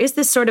yeah, there is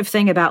this sort of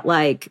thing about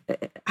like,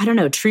 I don't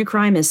know, true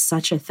crime is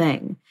such a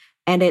thing.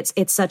 And it's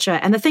such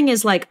a, and the thing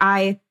is like,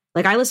 I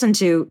listen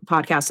to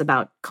podcasts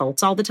about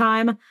cults all the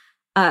time.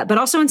 But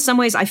also in some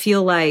ways I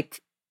feel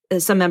like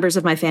some members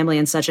of my family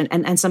and such,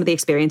 and some of the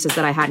experiences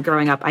that I had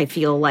growing up, I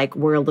feel like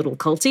were a little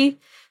culty.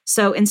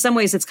 So in some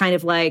ways it's kind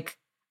of like,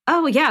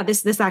 oh yeah,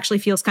 this actually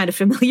feels kind of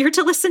familiar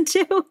to listen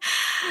to.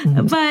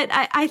 Mm-hmm. But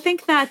I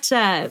think that,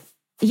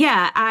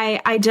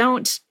 I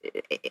don't,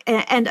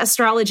 and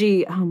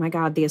astrology, oh my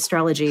God, the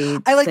astrology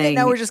I like thing.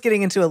 That now we're just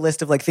getting into a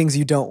list of like things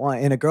you don't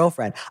want in a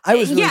girlfriend. I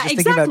was really just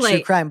thinking about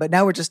true crime, but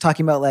now we're just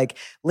talking about like,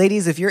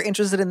 ladies, if you're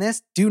interested in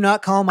this, do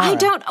not call Mara. I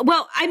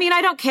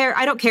don't care.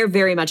 I don't care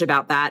very much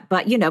about that,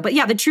 but yeah,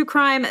 the true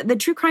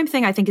crime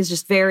thing I think is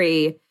just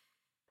very,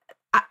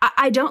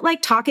 I don't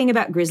like talking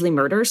about grisly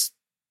murders.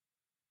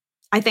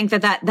 I think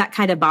that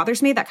kind of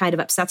bothers me. That kind of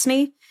upsets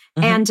me.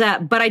 Mm-hmm.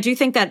 And, but I do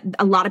think that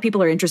a lot of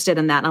people are interested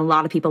in that. And a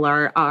lot of people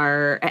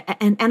are,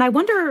 and I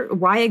wonder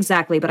why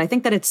exactly, but I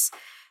think that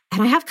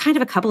and I have kind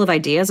of a couple of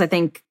ideas.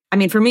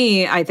 For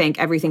me, I think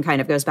everything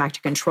kind of goes back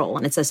to control.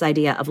 And it's this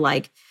idea of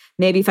like,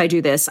 maybe if I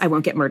do this, I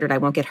won't get murdered. I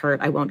won't get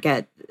hurt. I won't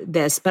get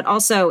this, but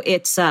also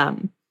it's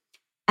sort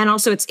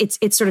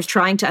of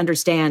trying to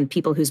understand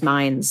people whose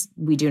minds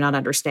we do not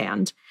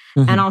understand.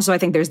 Mm-hmm. And also I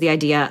think there's the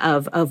idea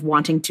of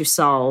wanting to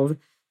solve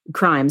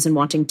crimes and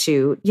wanting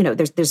to,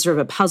 there's sort of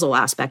a puzzle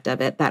aspect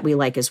of it that we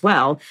like as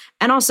well.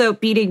 And also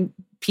beating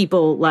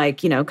people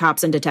like,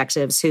 cops and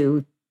detectives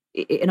who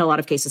in a lot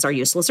of cases are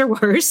useless or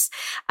worse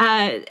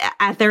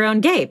at their own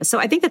game. So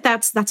I think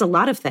that's a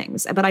lot of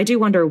things, but I do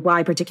wonder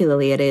why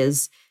particularly it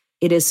is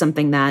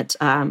something that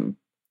a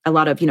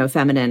lot of,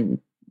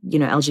 feminine,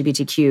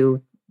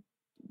 LGBTQ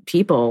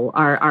people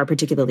are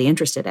particularly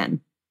interested in.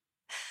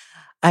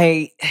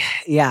 I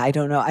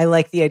don't know. I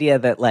like the idea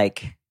that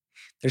like,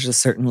 there's a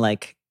certain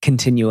like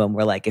continuum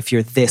where like, if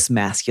you're this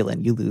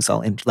masculine, you lose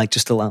all,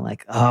 just along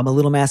like, oh, I'm a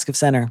little mask of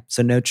center.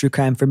 So no true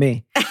crime for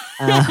me.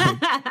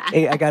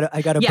 I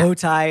got a bow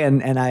tie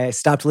and I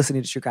stopped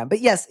listening to true crime.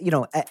 But yes,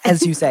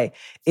 as you say,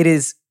 it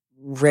is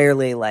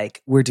rarely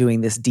like we're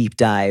doing this deep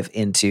dive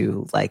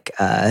into like,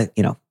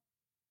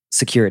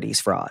 securities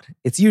fraud.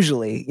 It's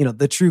usually,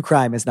 the true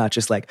crime is not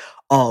just like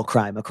all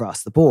crime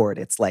across the board.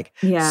 It's like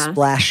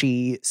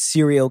splashy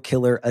serial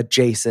killer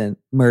adjacent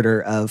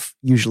murder of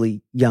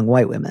usually young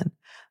white women.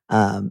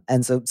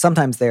 And so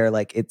sometimes they're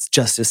like, it's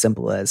just as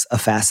simple as a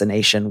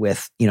fascination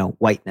with,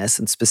 whiteness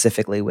and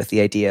specifically with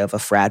the idea of a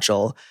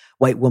fragile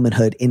white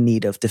womanhood in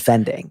need of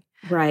defending.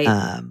 Right.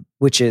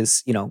 Which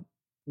is,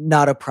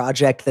 not a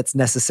project that's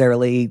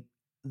necessarily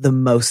the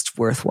most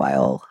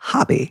worthwhile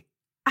hobby.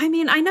 I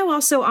mean, I know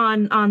also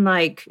on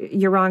like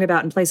You're Wrong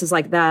About in places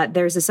like that,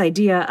 there's this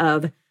idea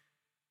of,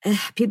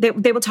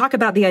 they will talk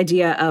about the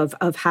idea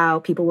of how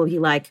people will be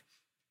like,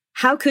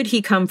 how could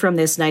he come from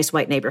this nice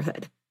white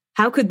neighborhood?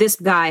 How could this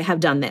guy have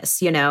done this?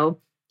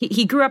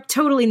 He grew up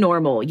totally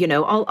normal,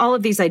 all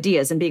of these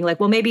ideas and being like,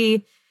 well,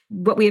 maybe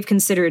what we have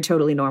considered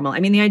totally normal. I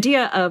mean, the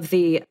idea of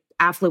the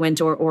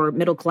affluent or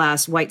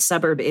middle-class white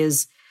suburb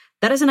is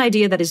an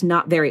idea that is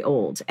not very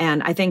old.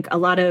 And I think a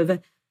lot of,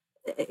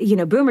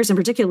 boomers in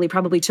particularly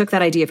probably took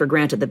that idea for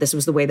granted that this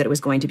was the way that it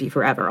was going to be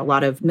forever. A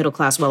lot of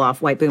middle-class,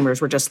 well-off white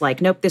boomers were just like,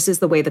 nope, this is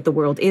the way that the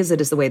world is.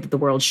 It is the way that the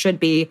world should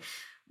be.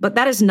 But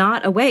that is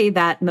not a way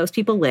that most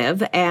people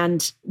live.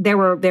 And there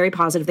were very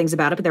positive things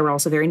about it, but there were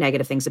also very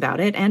negative things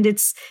about it. And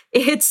it's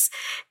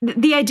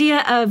the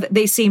idea of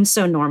they seem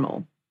so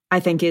normal. I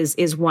think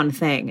is one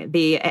thing.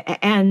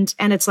 And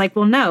it's like,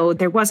 well, no,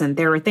 there wasn't.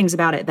 There were things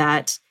about it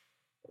that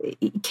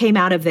came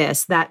out of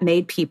this that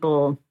made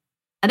people,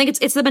 I think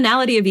it's the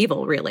banality of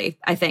evil, really.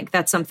 I think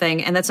that's something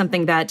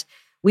that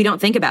we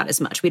don't think about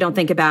as much. We don't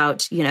think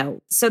about,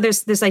 so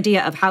there's this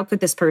idea of how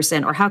could this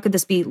person or how could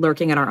this be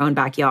lurking in our own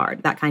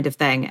backyard, that kind of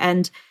thing.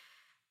 And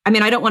I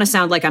mean, I don't want to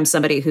sound like I'm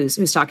somebody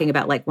who's talking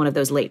about like one of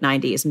those late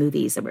 90s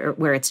movies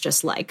where it's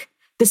just like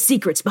the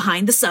secrets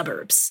behind the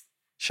suburbs.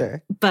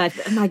 Sure. But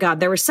oh my God,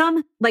 there was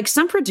some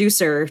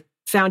producer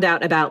found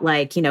out about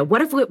like,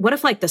 what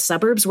if like the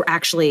suburbs were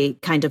actually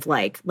kind of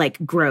like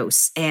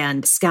gross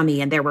and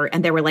scummy and there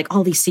were like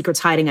all these secrets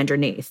hiding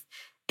underneath.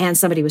 And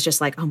somebody was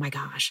just like, oh my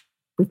gosh,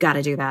 we've got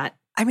to do that.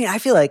 I mean, I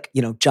feel like,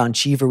 John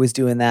Cheever was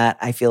doing that.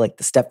 I feel like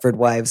the Stepford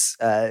Wives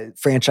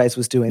franchise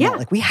was doing that.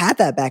 Like we had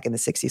that back in the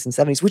 60s and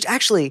 70s, which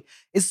actually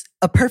is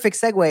a perfect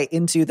segue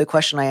into the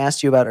question I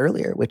asked you about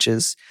earlier, which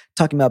is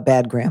talking about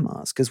bad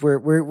grandmas, because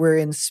we're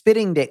in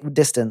spitting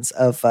distance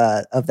of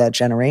that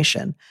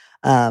generation.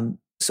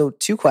 So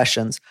 2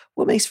 questions.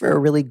 What makes for a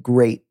really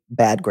great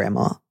bad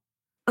grandma?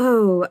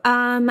 Oh,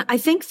 I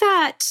think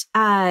that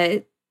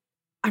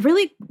a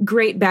really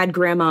great bad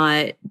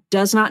grandma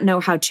does not know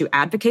how to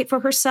advocate for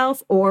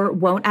herself or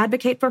won't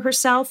advocate for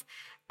herself.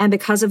 And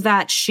because of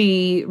that,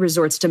 she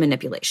resorts to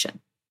manipulation.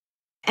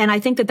 And I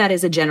think that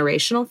is a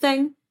generational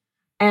thing.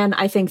 And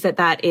I think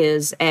that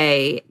is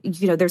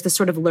there's this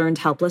sort of learned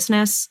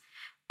helplessness.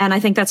 And I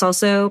think that's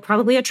also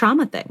probably a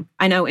trauma thing.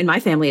 I know in my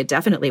family, it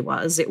definitely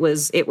was. It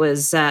was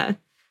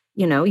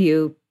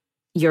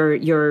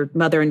your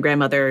mother and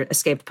grandmother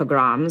escaped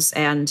pogroms.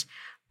 And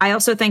I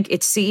also think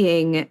it's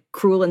seeing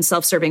cruel and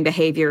self-serving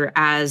behavior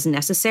as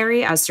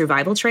necessary, as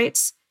survival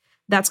traits.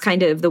 That's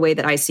kind of the way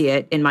that I see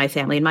it in my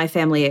family. In my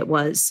family, it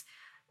was,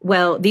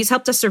 well, these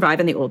helped us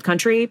survive in the old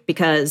country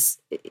because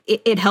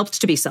it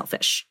helped to be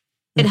selfish.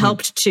 It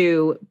helped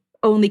to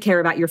only care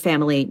about your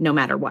family no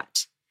matter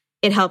what.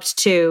 It helped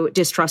to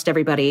distrust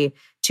everybody,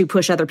 to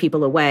push other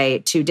people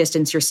away, to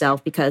distance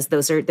yourself because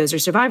those are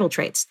survival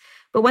traits.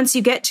 But once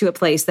you get to a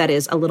place that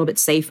is a little bit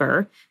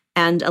safer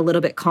and a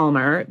little bit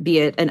calmer, be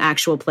it an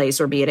actual place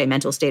or be it a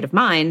mental state of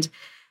mind,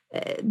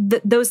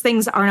 those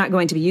things are not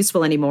going to be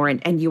useful anymore.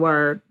 And you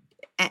are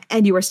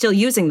still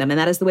using them. And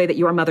that is the way that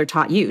your mother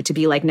taught you to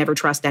be like, never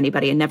trust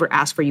anybody and never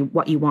ask for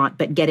what you want,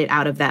 but get it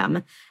out of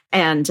them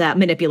and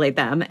manipulate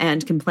them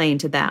and complain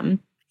to them.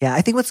 Yeah,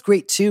 I think what's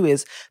great too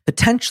is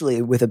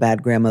potentially with a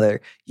bad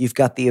grandmother, you've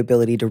got the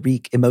ability to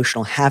wreak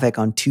emotional havoc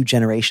on 2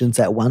 generations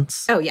at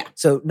once. Oh, yeah.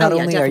 So not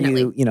only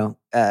definitely. Are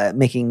you,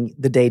 making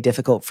the day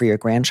difficult for your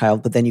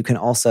grandchild, but then you can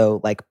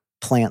also like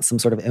plant some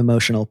sort of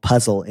emotional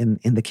puzzle in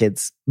the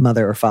kid's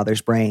mother or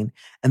father's brain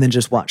and then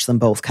just watch them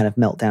both kind of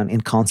melt down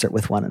in concert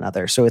with one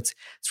another. So it's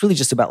really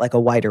just about like a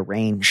wider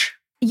range.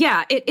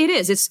 Yeah, it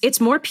is. It's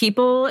more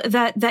people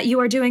that you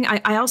are doing.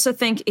 I also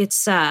think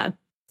it's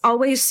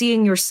always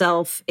seeing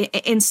yourself,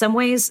 in some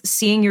ways,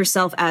 seeing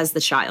yourself as the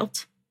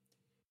child.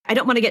 I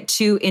don't want to get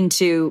too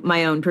into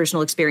my own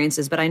personal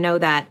experiences, but I know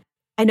that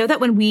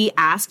when we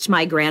asked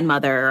my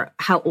grandmother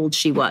how old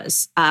she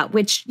was,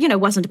 which,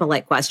 wasn't a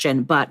polite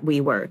question, but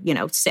we were,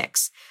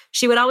 6,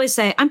 she would always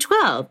say, I'm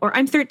 12 or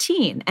I'm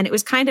 13. And it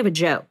was kind of a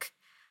joke.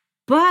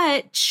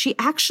 But she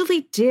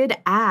actually did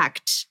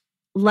act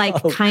like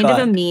of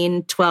a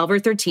mean 12 or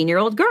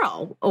 13-year-old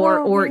girl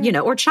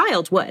or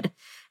child would.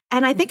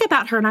 And I think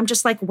about her and I'm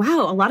just like,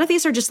 wow, a lot of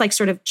these are just like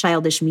sort of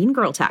childish mean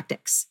girl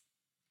tactics.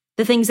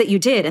 The things that you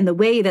did and the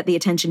way that the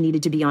attention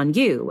needed to be on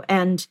you.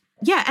 And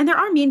yeah, and there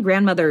are mean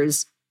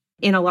grandmothers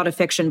in a lot of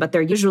fiction, but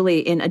they're usually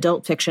in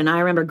adult fiction. I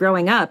remember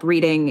growing up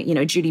reading,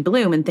 Judy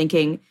Blume and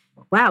thinking,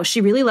 wow,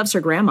 she really loves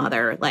her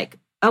grandmother. Like,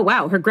 oh,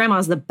 wow, her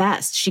grandma's the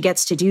best. She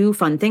gets to do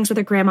fun things with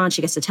her grandma and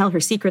she gets to tell her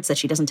secrets that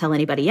she doesn't tell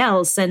anybody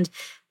else. And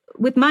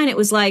with mine, it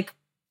was like,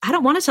 I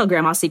don't want to tell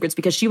grandma secrets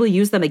because she will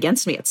use them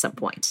against me at some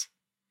point.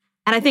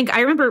 And I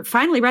remember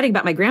finally writing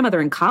about my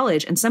grandmother in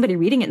college and somebody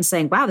reading it and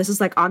saying, wow, this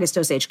is like August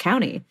Osage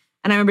County.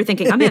 And I remember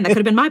thinking, oh man, that could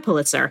have been my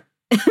Pulitzer.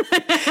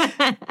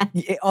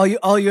 all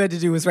you had to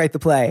do was write the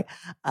play.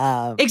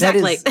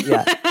 Exactly.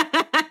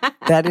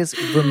 That is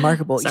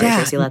remarkable. Sorry,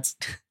 Tracy Letts.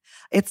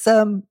 It's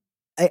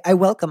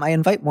I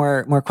invite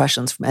more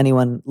questions from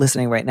anyone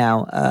listening right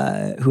now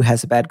who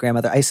has a bad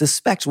grandmother. I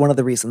suspect one of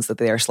the reasons that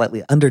they are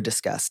slightly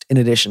under-discussed, in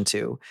addition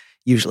to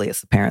usually it's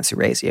the parents who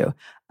raise you,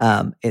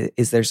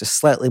 is there's a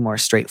slightly more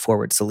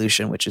straightforward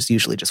solution, which is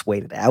usually just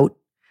wait it out.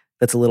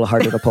 That's a little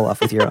harder to pull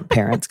off with your own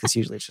parents because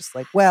usually it's just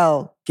like,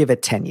 well, give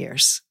it 10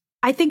 years.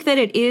 I think that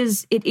it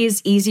is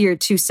easier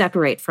to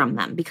separate from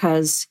them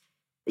because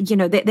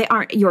they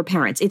aren't your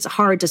parents. It's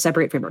hard to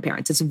separate from your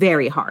parents. It's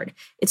very hard.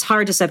 It's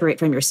hard to separate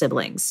from your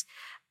siblings.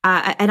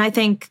 And I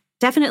think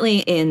definitely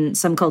in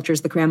some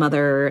cultures, the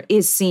grandmother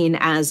is seen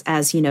as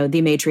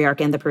the matriarch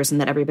and the person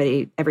that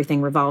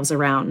everything revolves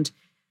around.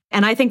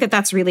 And I think that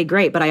that's really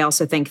great. But I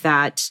also think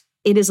that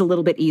it is a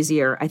little bit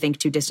easier, I think,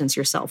 to distance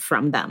yourself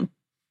from them.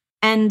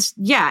 And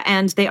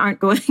they aren't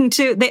going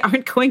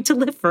to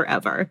live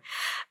forever.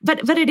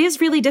 But it is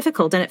really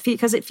difficult, and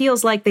because it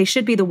feels like they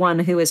should be the one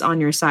who is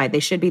on your side. They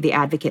should be the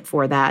advocate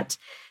for that.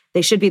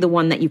 They should be the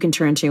one that you can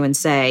turn to and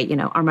say,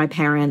 are my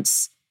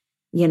parents,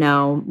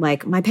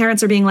 like my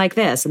parents are being like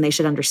this, and they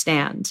should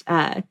understand.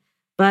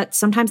 But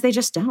sometimes they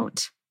just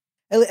don't.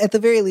 At the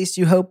very least,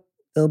 you hope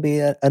they'll be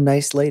a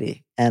nice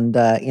lady. And,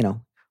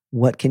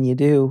 what can you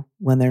do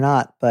when they're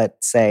not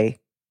but say,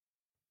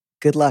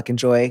 good luck,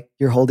 enjoy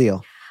your whole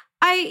deal.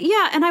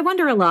 And I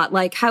wonder a lot,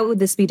 like, how would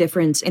this be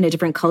different in a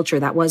different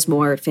culture that was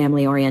more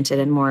family-oriented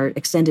and more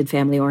extended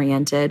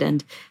family-oriented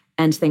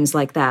and things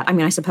like that? I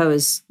mean, I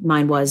suppose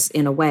mine was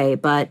in a way,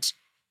 but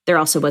there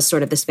also was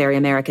sort of this very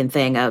American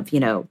thing of,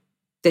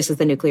 this is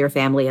the nuclear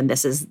family and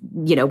this is,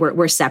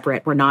 we're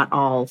separate. We're not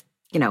all,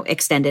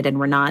 extended, and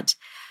we're not.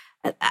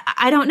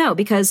 I don't know,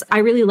 because I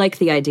really like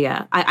the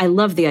idea. I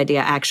love the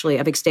idea, actually,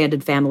 of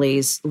extended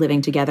families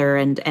living together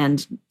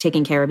and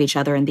taking care of each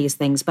other and these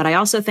things. But I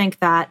also think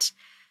that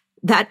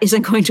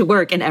isn't going to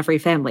work in every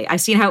family.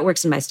 I've seen how it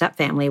works in my step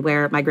family,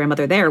 where my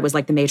grandmother there was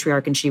like the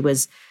matriarch, and she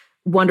was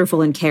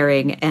wonderful and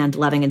caring and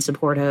loving and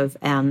supportive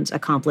and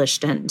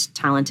accomplished and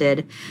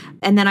talented.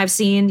 And then I've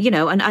seen, in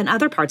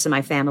other parts of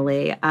my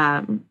family,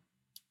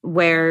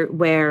 where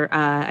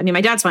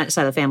my dad's side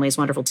of the family is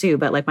wonderful too,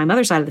 but like my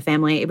mother's side of the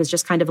family, it was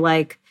just kind of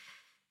like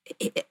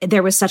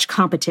there was such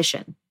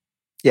competition.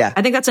 Yeah.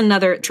 I think that's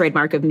another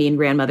trademark of mean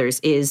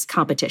grandmothers is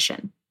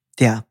competition.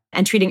 Yeah.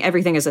 And treating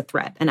everything as a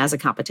threat and as a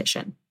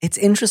competition. It's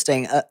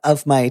interesting.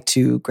 Of my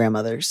two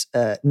grandmothers,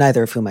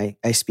 neither of whom I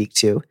speak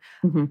to,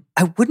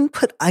 I wouldn't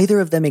put either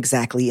of them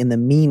exactly in the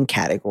mean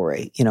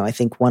category. I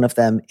think one of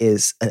them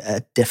is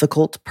a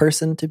difficult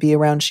person to be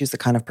around. She's the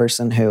kind of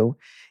person who,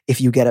 if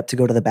you get up to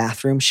go to the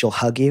bathroom, she'll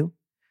hug you.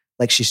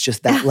 Like, she's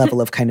just that level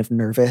of kind of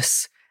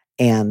nervous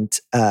and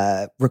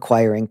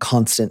requiring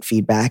constant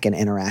feedback and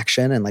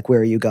interaction. And like,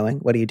 where are you going?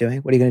 What are you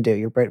doing? What are you going to do?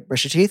 You're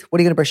brush your teeth? What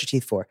are you going to brush your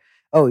teeth for?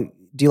 Oh,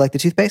 do you like the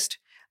toothpaste?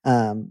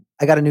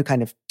 I got a new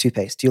kind of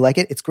toothpaste. Do you like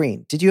it? It's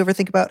green. Did you ever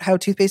think about how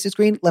toothpaste is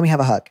green? Let me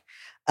have a hug.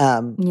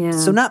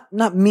 So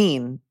not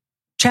mean,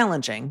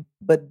 challenging,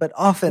 but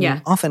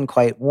often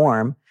quite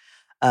warm.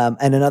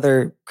 And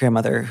another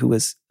grandmother who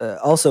was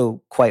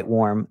also quite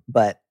warm,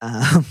 but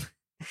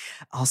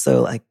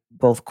also like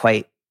both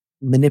quite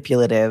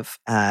manipulative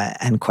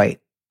and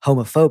quite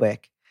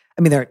homophobic.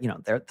 I mean,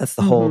 that's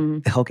the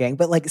whole gang,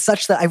 but like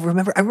such that I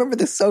remember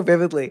this so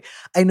vividly.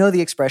 I know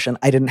the expression.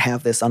 I didn't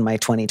have this on my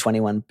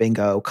 2021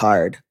 bingo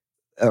card,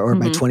 or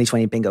my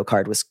 2020 bingo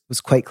card was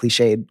quite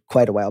cliched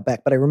quite a while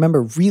back. But I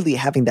remember really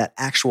having that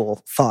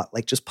actual thought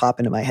like just pop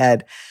into my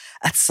head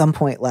at some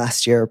point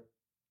last year,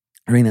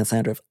 during that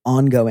kind of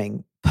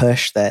ongoing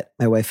push that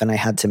my wife and I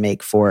had to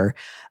make for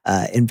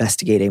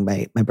investigating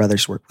my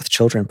brother's work with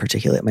children,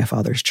 particularly at my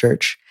father's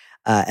church.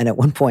 And at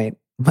one point,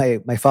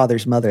 my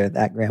father's mother,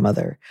 that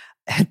grandmother,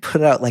 had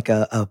put out like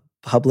a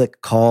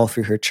public call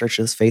through her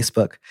church's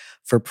Facebook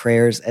for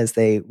prayers as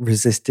they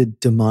resisted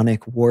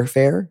demonic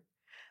warfare.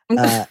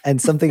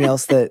 And something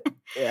else that,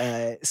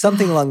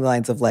 something along the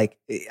lines of like,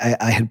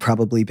 I had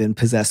probably been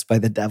possessed by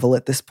the devil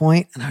at this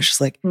point. And I was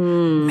just like,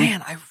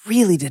 man, I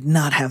really did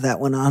not have that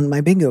one on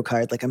my bingo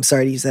card. Like, I'm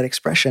sorry to use that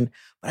expression,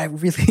 but I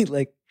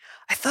really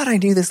I thought I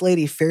knew this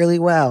lady fairly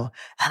well.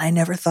 And I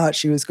never thought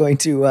she was going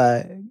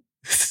to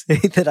say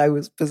that I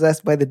was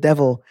possessed by the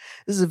devil.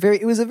 It was a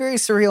very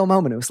surreal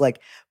moment. It was like,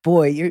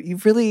 boy,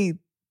 you've really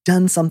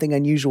done something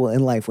unusual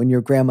in life when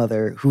your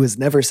grandmother, who has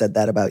never said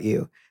that about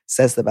you,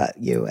 says that about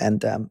you.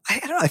 And I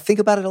don't know, I think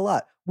about it a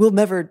lot. We'll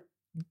never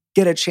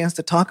get a chance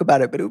to talk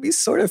about it, but it would be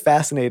sort of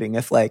fascinating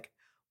if like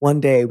one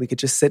day we could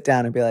just sit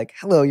down and be like,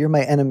 hello, you're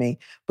my enemy,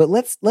 but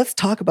let's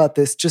talk about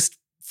this just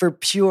for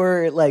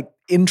pure like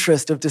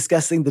interest of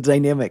discussing the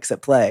dynamics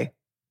at play.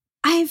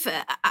 I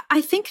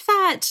think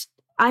that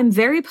I'm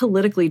very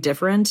politically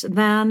different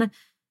than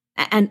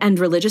and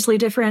religiously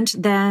different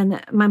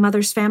than my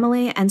mother's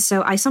family. And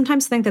so I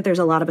sometimes think that there's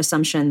a lot of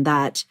assumption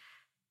that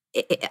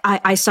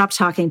I stopped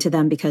talking to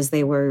them because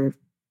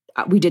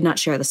we did not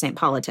share the same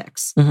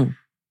politics.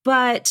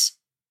 But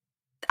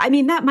I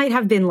mean, that might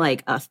have been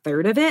like a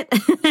third of it,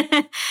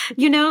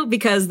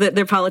 because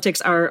their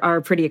politics are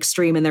pretty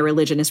extreme and their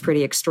religion is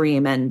pretty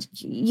extreme. And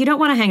you don't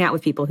want to hang out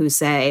with people who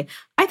say,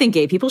 I think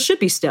gay people should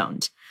be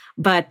stoned.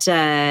 But,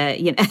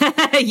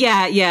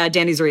 yeah,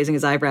 Danny's raising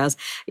his eyebrows.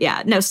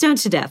 Yeah, no, stoned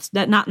to death,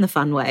 not in the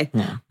fun way.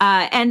 Yeah.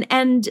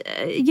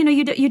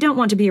 You don't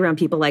want to be around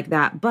people like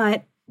that.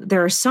 But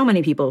there are so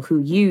many people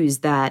who use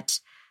that,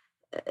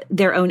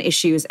 their own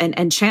issues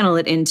and channel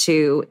it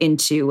into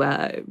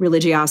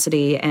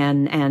religiosity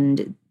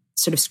and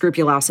sort of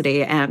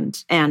scrupulosity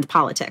and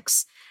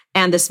politics.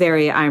 And this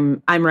very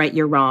I'm right,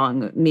 you're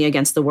wrong, me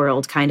against the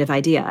world kind of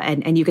idea.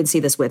 And you can see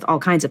this with all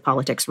kinds of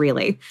politics,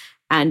 really.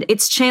 And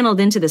it's channeled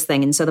into this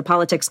thing. And so the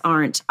politics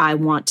aren't, I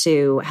want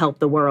to help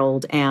the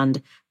world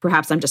and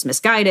perhaps I'm just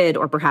misguided,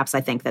 or perhaps I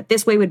think that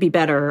this way would be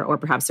better, or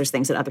perhaps there's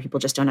things that other people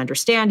just don't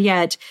understand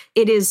yet.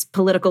 It is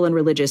political and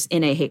religious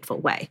in a hateful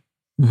way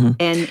and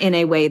in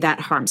a way that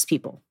harms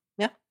people.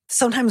 Yeah,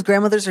 sometimes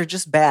grandmothers are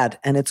just bad,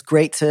 and it's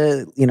great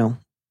to,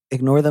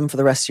 ignore them for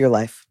the rest of your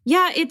life.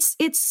 Yeah,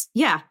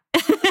 yeah.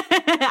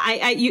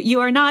 You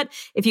are not,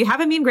 if you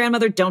have a mean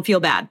grandmother, don't feel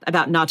bad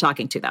about not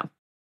talking to them.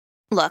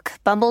 Look,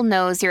 Bumble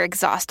knows you're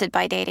exhausted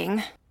by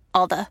dating.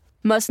 All the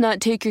must not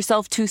take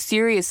yourself too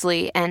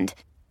seriously and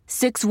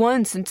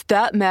 6'1" since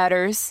that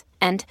matters.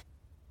 And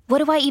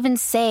what do I even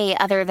say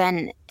other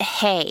than,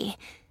 hey?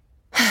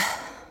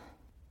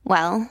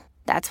 Well,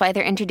 that's why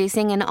they're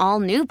introducing an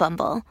all-new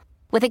Bumble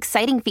with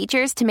exciting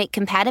features to make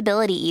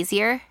compatibility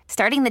easier,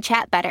 starting the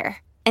chat better,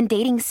 and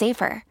dating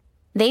safer.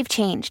 They've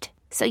changed,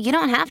 so you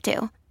don't have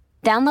to.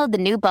 Download the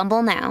new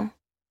Bumble now.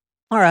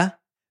 Mara,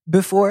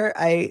 before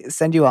I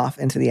send you off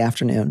into the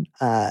afternoon,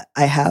 I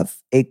have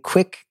a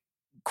quick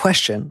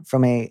question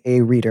from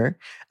a reader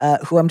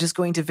who I'm just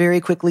going to very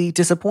quickly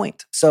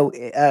disappoint. So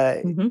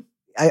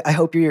I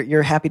hope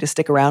you're happy to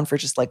stick around for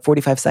just like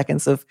 45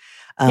 seconds of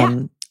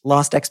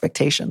lost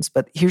expectations.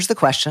 But here's the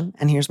question,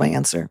 and here's my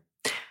answer.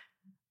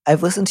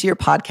 I've listened to your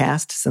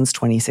podcast since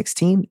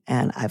 2016,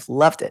 and I've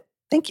loved it.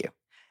 Thank you.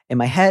 In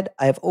my head,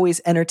 I have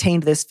always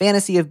entertained this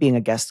fantasy of being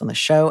a guest on the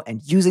show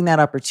and using that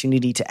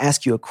opportunity to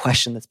ask you a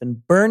question that's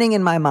been burning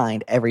in my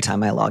mind every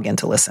time I log in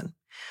to listen.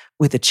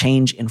 With the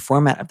change in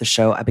format of the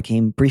show, I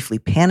became briefly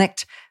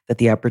panicked that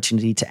the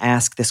opportunity to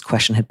ask this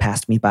question had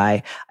passed me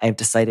by. I have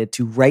decided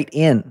to write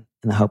in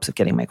the hopes of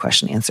getting my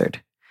question answered.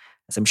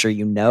 As I'm sure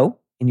you know,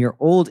 in your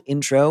old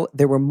intro,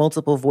 there were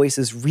multiple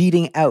voices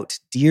reading out,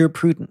 "Dear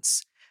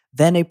Prudence."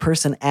 Then a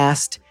person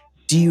asked,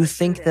 "Do you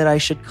think that I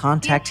should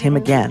contact him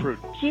again?"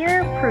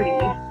 Dear Prudy,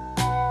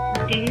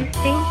 do you think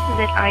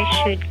that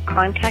I should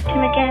contact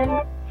him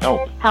again?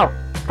 Help.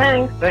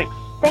 Thanks.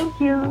 Thank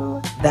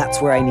you.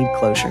 That's where I need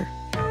closure.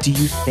 Do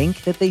you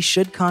think that they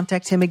should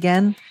contact him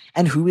again?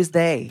 And who is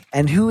they?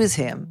 And who is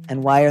him?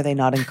 And why are they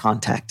not in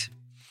contact?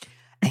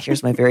 And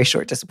here's my very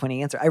short,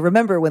 disappointing answer. I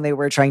remember when they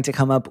were trying to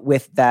come up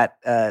with that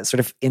sort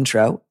of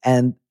intro,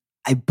 and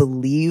I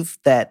believe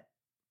that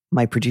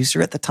my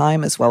producer at the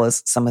time, as well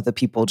as some of the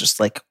people just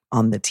like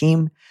on the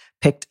team,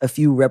 picked a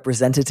few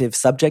representative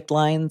subject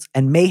lines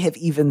and may have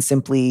even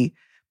simply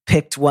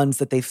picked ones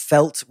that they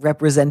felt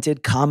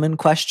represented common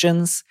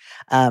questions.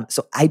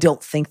 So I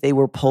don't think they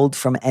were pulled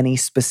from any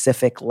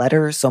specific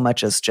letter so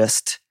much as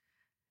just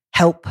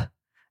help,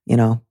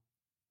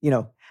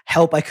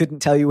 help. I couldn't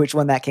tell you which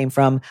one that came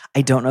from.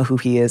 I don't know who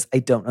he is. I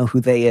don't know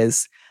who they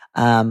is.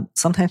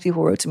 Sometimes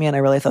people wrote to me and I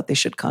really thought they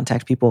should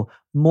contact people.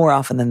 More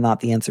often than not,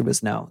 the answer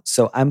was no.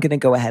 So I'm going to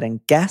go ahead and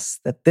guess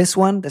that this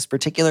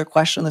particular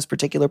question, this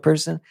particular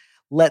person,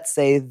 let's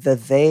say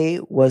that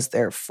they was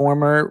their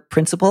former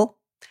principal,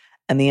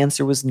 and the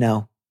answer was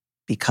no,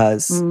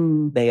 because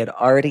they had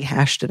already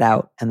hashed it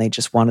out and they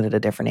just wanted a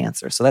different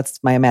answer. So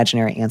that's my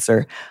imaginary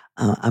answer.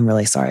 I'm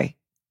really sorry.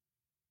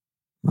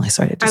 I'm really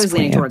sorry to disappoint I was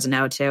leaning you. towards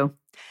no too.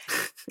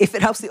 If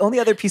it helps, the only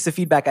other piece of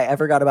feedback I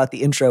ever got about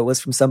the intro was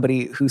from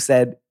somebody who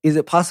said, is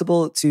it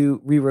possible to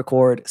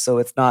re-record so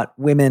it's not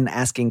women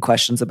asking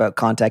questions about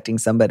contacting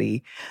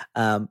somebody,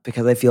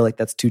 because I feel like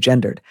that's too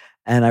gendered.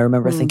 And I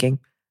remember thinking,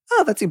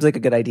 oh, that seems like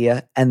a good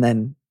idea. And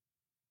then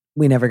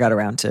we never got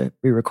around to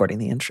re-recording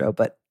the intro.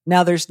 But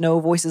now there's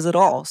no voices at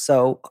all.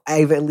 So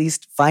I've at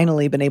least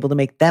finally been able to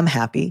make them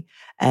happy.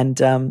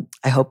 And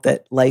I hope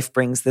that life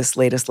brings this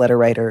latest letter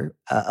writer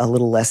a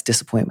little less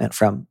disappointment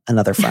from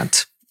another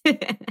front.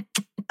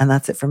 And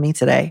that's it for me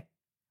today.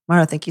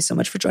 Mara, thank you so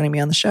much for joining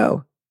me on the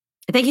show.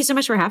 Thank you so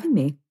much for having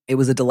me. It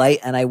was a delight.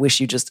 And I wish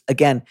you just,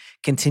 again,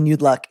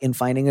 continued luck in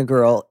finding a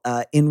girl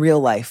in real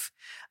life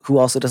who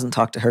also doesn't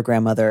talk to her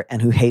grandmother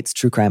and who hates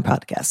true crime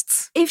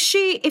podcasts. If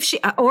she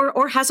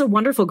or has a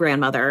wonderful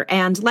grandmother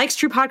and likes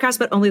true podcasts,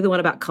 but only the one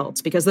about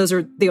cults, because those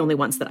are the only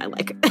ones that I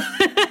like.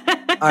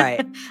 All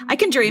right. I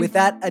can dream. With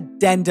that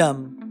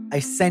addendum, I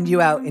send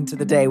you out into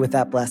the day with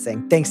that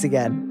blessing. Thanks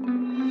again.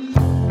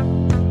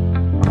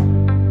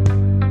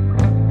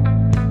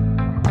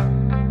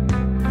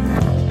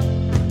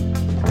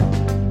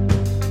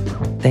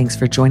 Thanks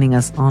for joining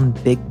us on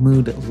Big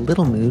Mood,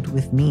 Little Mood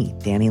with me,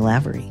 Danny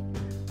Lavery.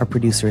 Our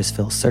producer is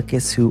Phil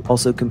Serkis, who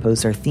also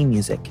composed our theme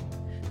music.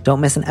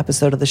 Don't miss an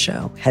episode of the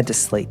show. Head to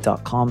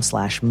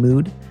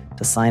slate.com/mood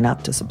to sign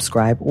up to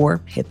subscribe,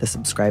 or hit the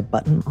subscribe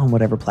button on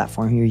whatever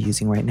platform you're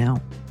using right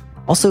now.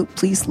 Also,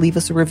 please leave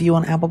us a review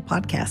on Apple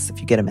Podcasts if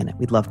you get a minute.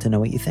 We'd love to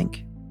know what you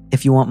think.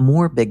 If you want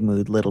more Big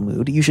Mood, Little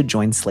Mood, you should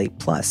join Slate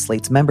Plus,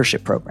 Slate's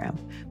membership program.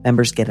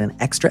 Members get an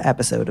extra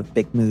episode of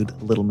Big Mood,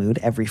 Little Mood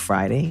every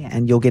Friday,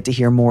 and you'll get to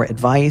hear more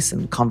advice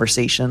and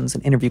conversations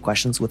and interview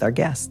questions with our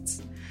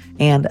guests.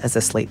 And as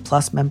a Slate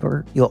Plus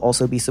member, you'll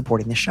also be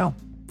supporting the show.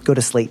 Go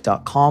to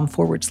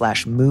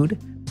slate.com/mood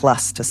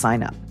plus to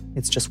sign up.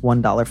 It's just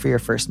 $1 for your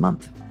first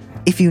month.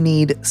 If you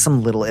need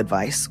some little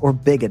advice or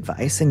big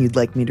advice and you'd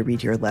like me to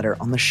read your letter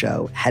on the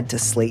show, head to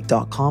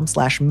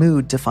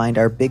slate.com/mood to find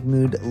our Big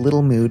Mood,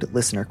 Little Mood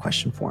listener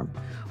question form,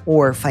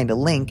 or find a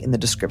link in the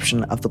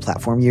description of the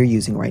platform you're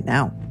using right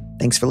now.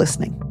 Thanks for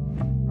listening.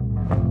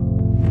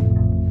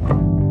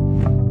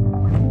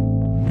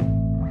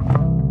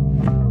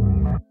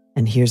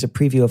 And here's a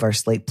preview of our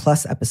Slate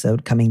Plus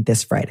episode coming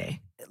this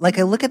Friday. Like,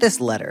 I look at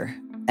this letter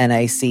and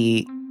I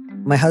see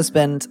my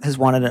husband has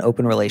wanted an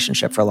open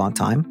relationship for a long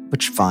time,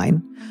 which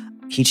fine.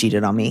 He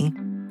cheated on me.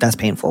 That's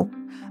painful.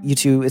 You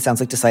two, it sounds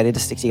like, decided to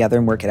stick together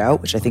and work it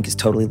out, which I think is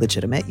totally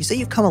legitimate. You say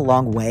you've come a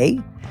long way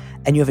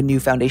and you have a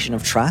new foundation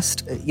of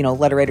trust.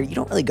 Letter writer, you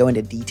don't really go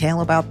into detail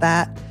about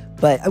that.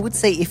 But I would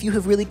say if you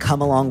have really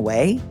come a long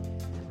way,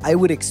 I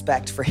would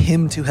expect for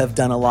him to have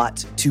done a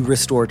lot to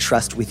restore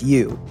trust with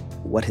you.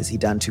 What has he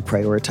done to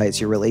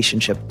prioritize your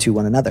relationship to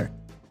one another?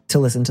 To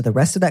listen to the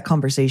rest of that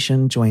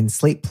conversation, join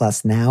Slate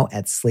Plus now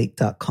at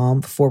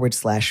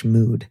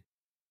slate.com/mood.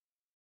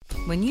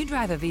 When you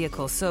drive a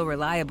vehicle so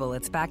reliable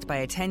it's backed by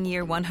a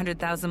 10-year,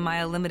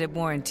 100,000-mile limited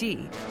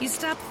warranty, you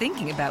stop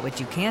thinking about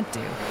what you can't do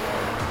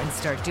and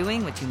start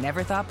doing what you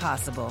never thought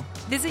possible.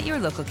 Visit your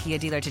local Kia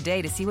dealer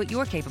today to see what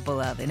you're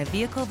capable of in a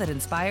vehicle that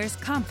inspires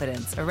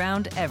confidence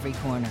around every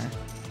corner.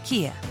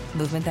 Kia,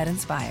 movement that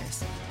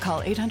inspires.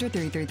 Call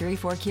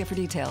 800-333-4KIA for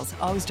details.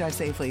 Always drive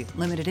safely.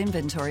 Limited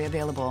inventory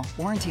available.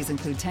 Warranties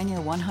include 10-year,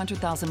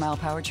 100,000-mile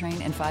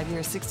powertrain and 5-year,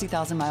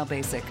 60,000-mile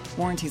basic.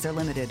 Warranties are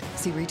limited.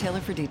 See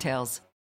retailer for details.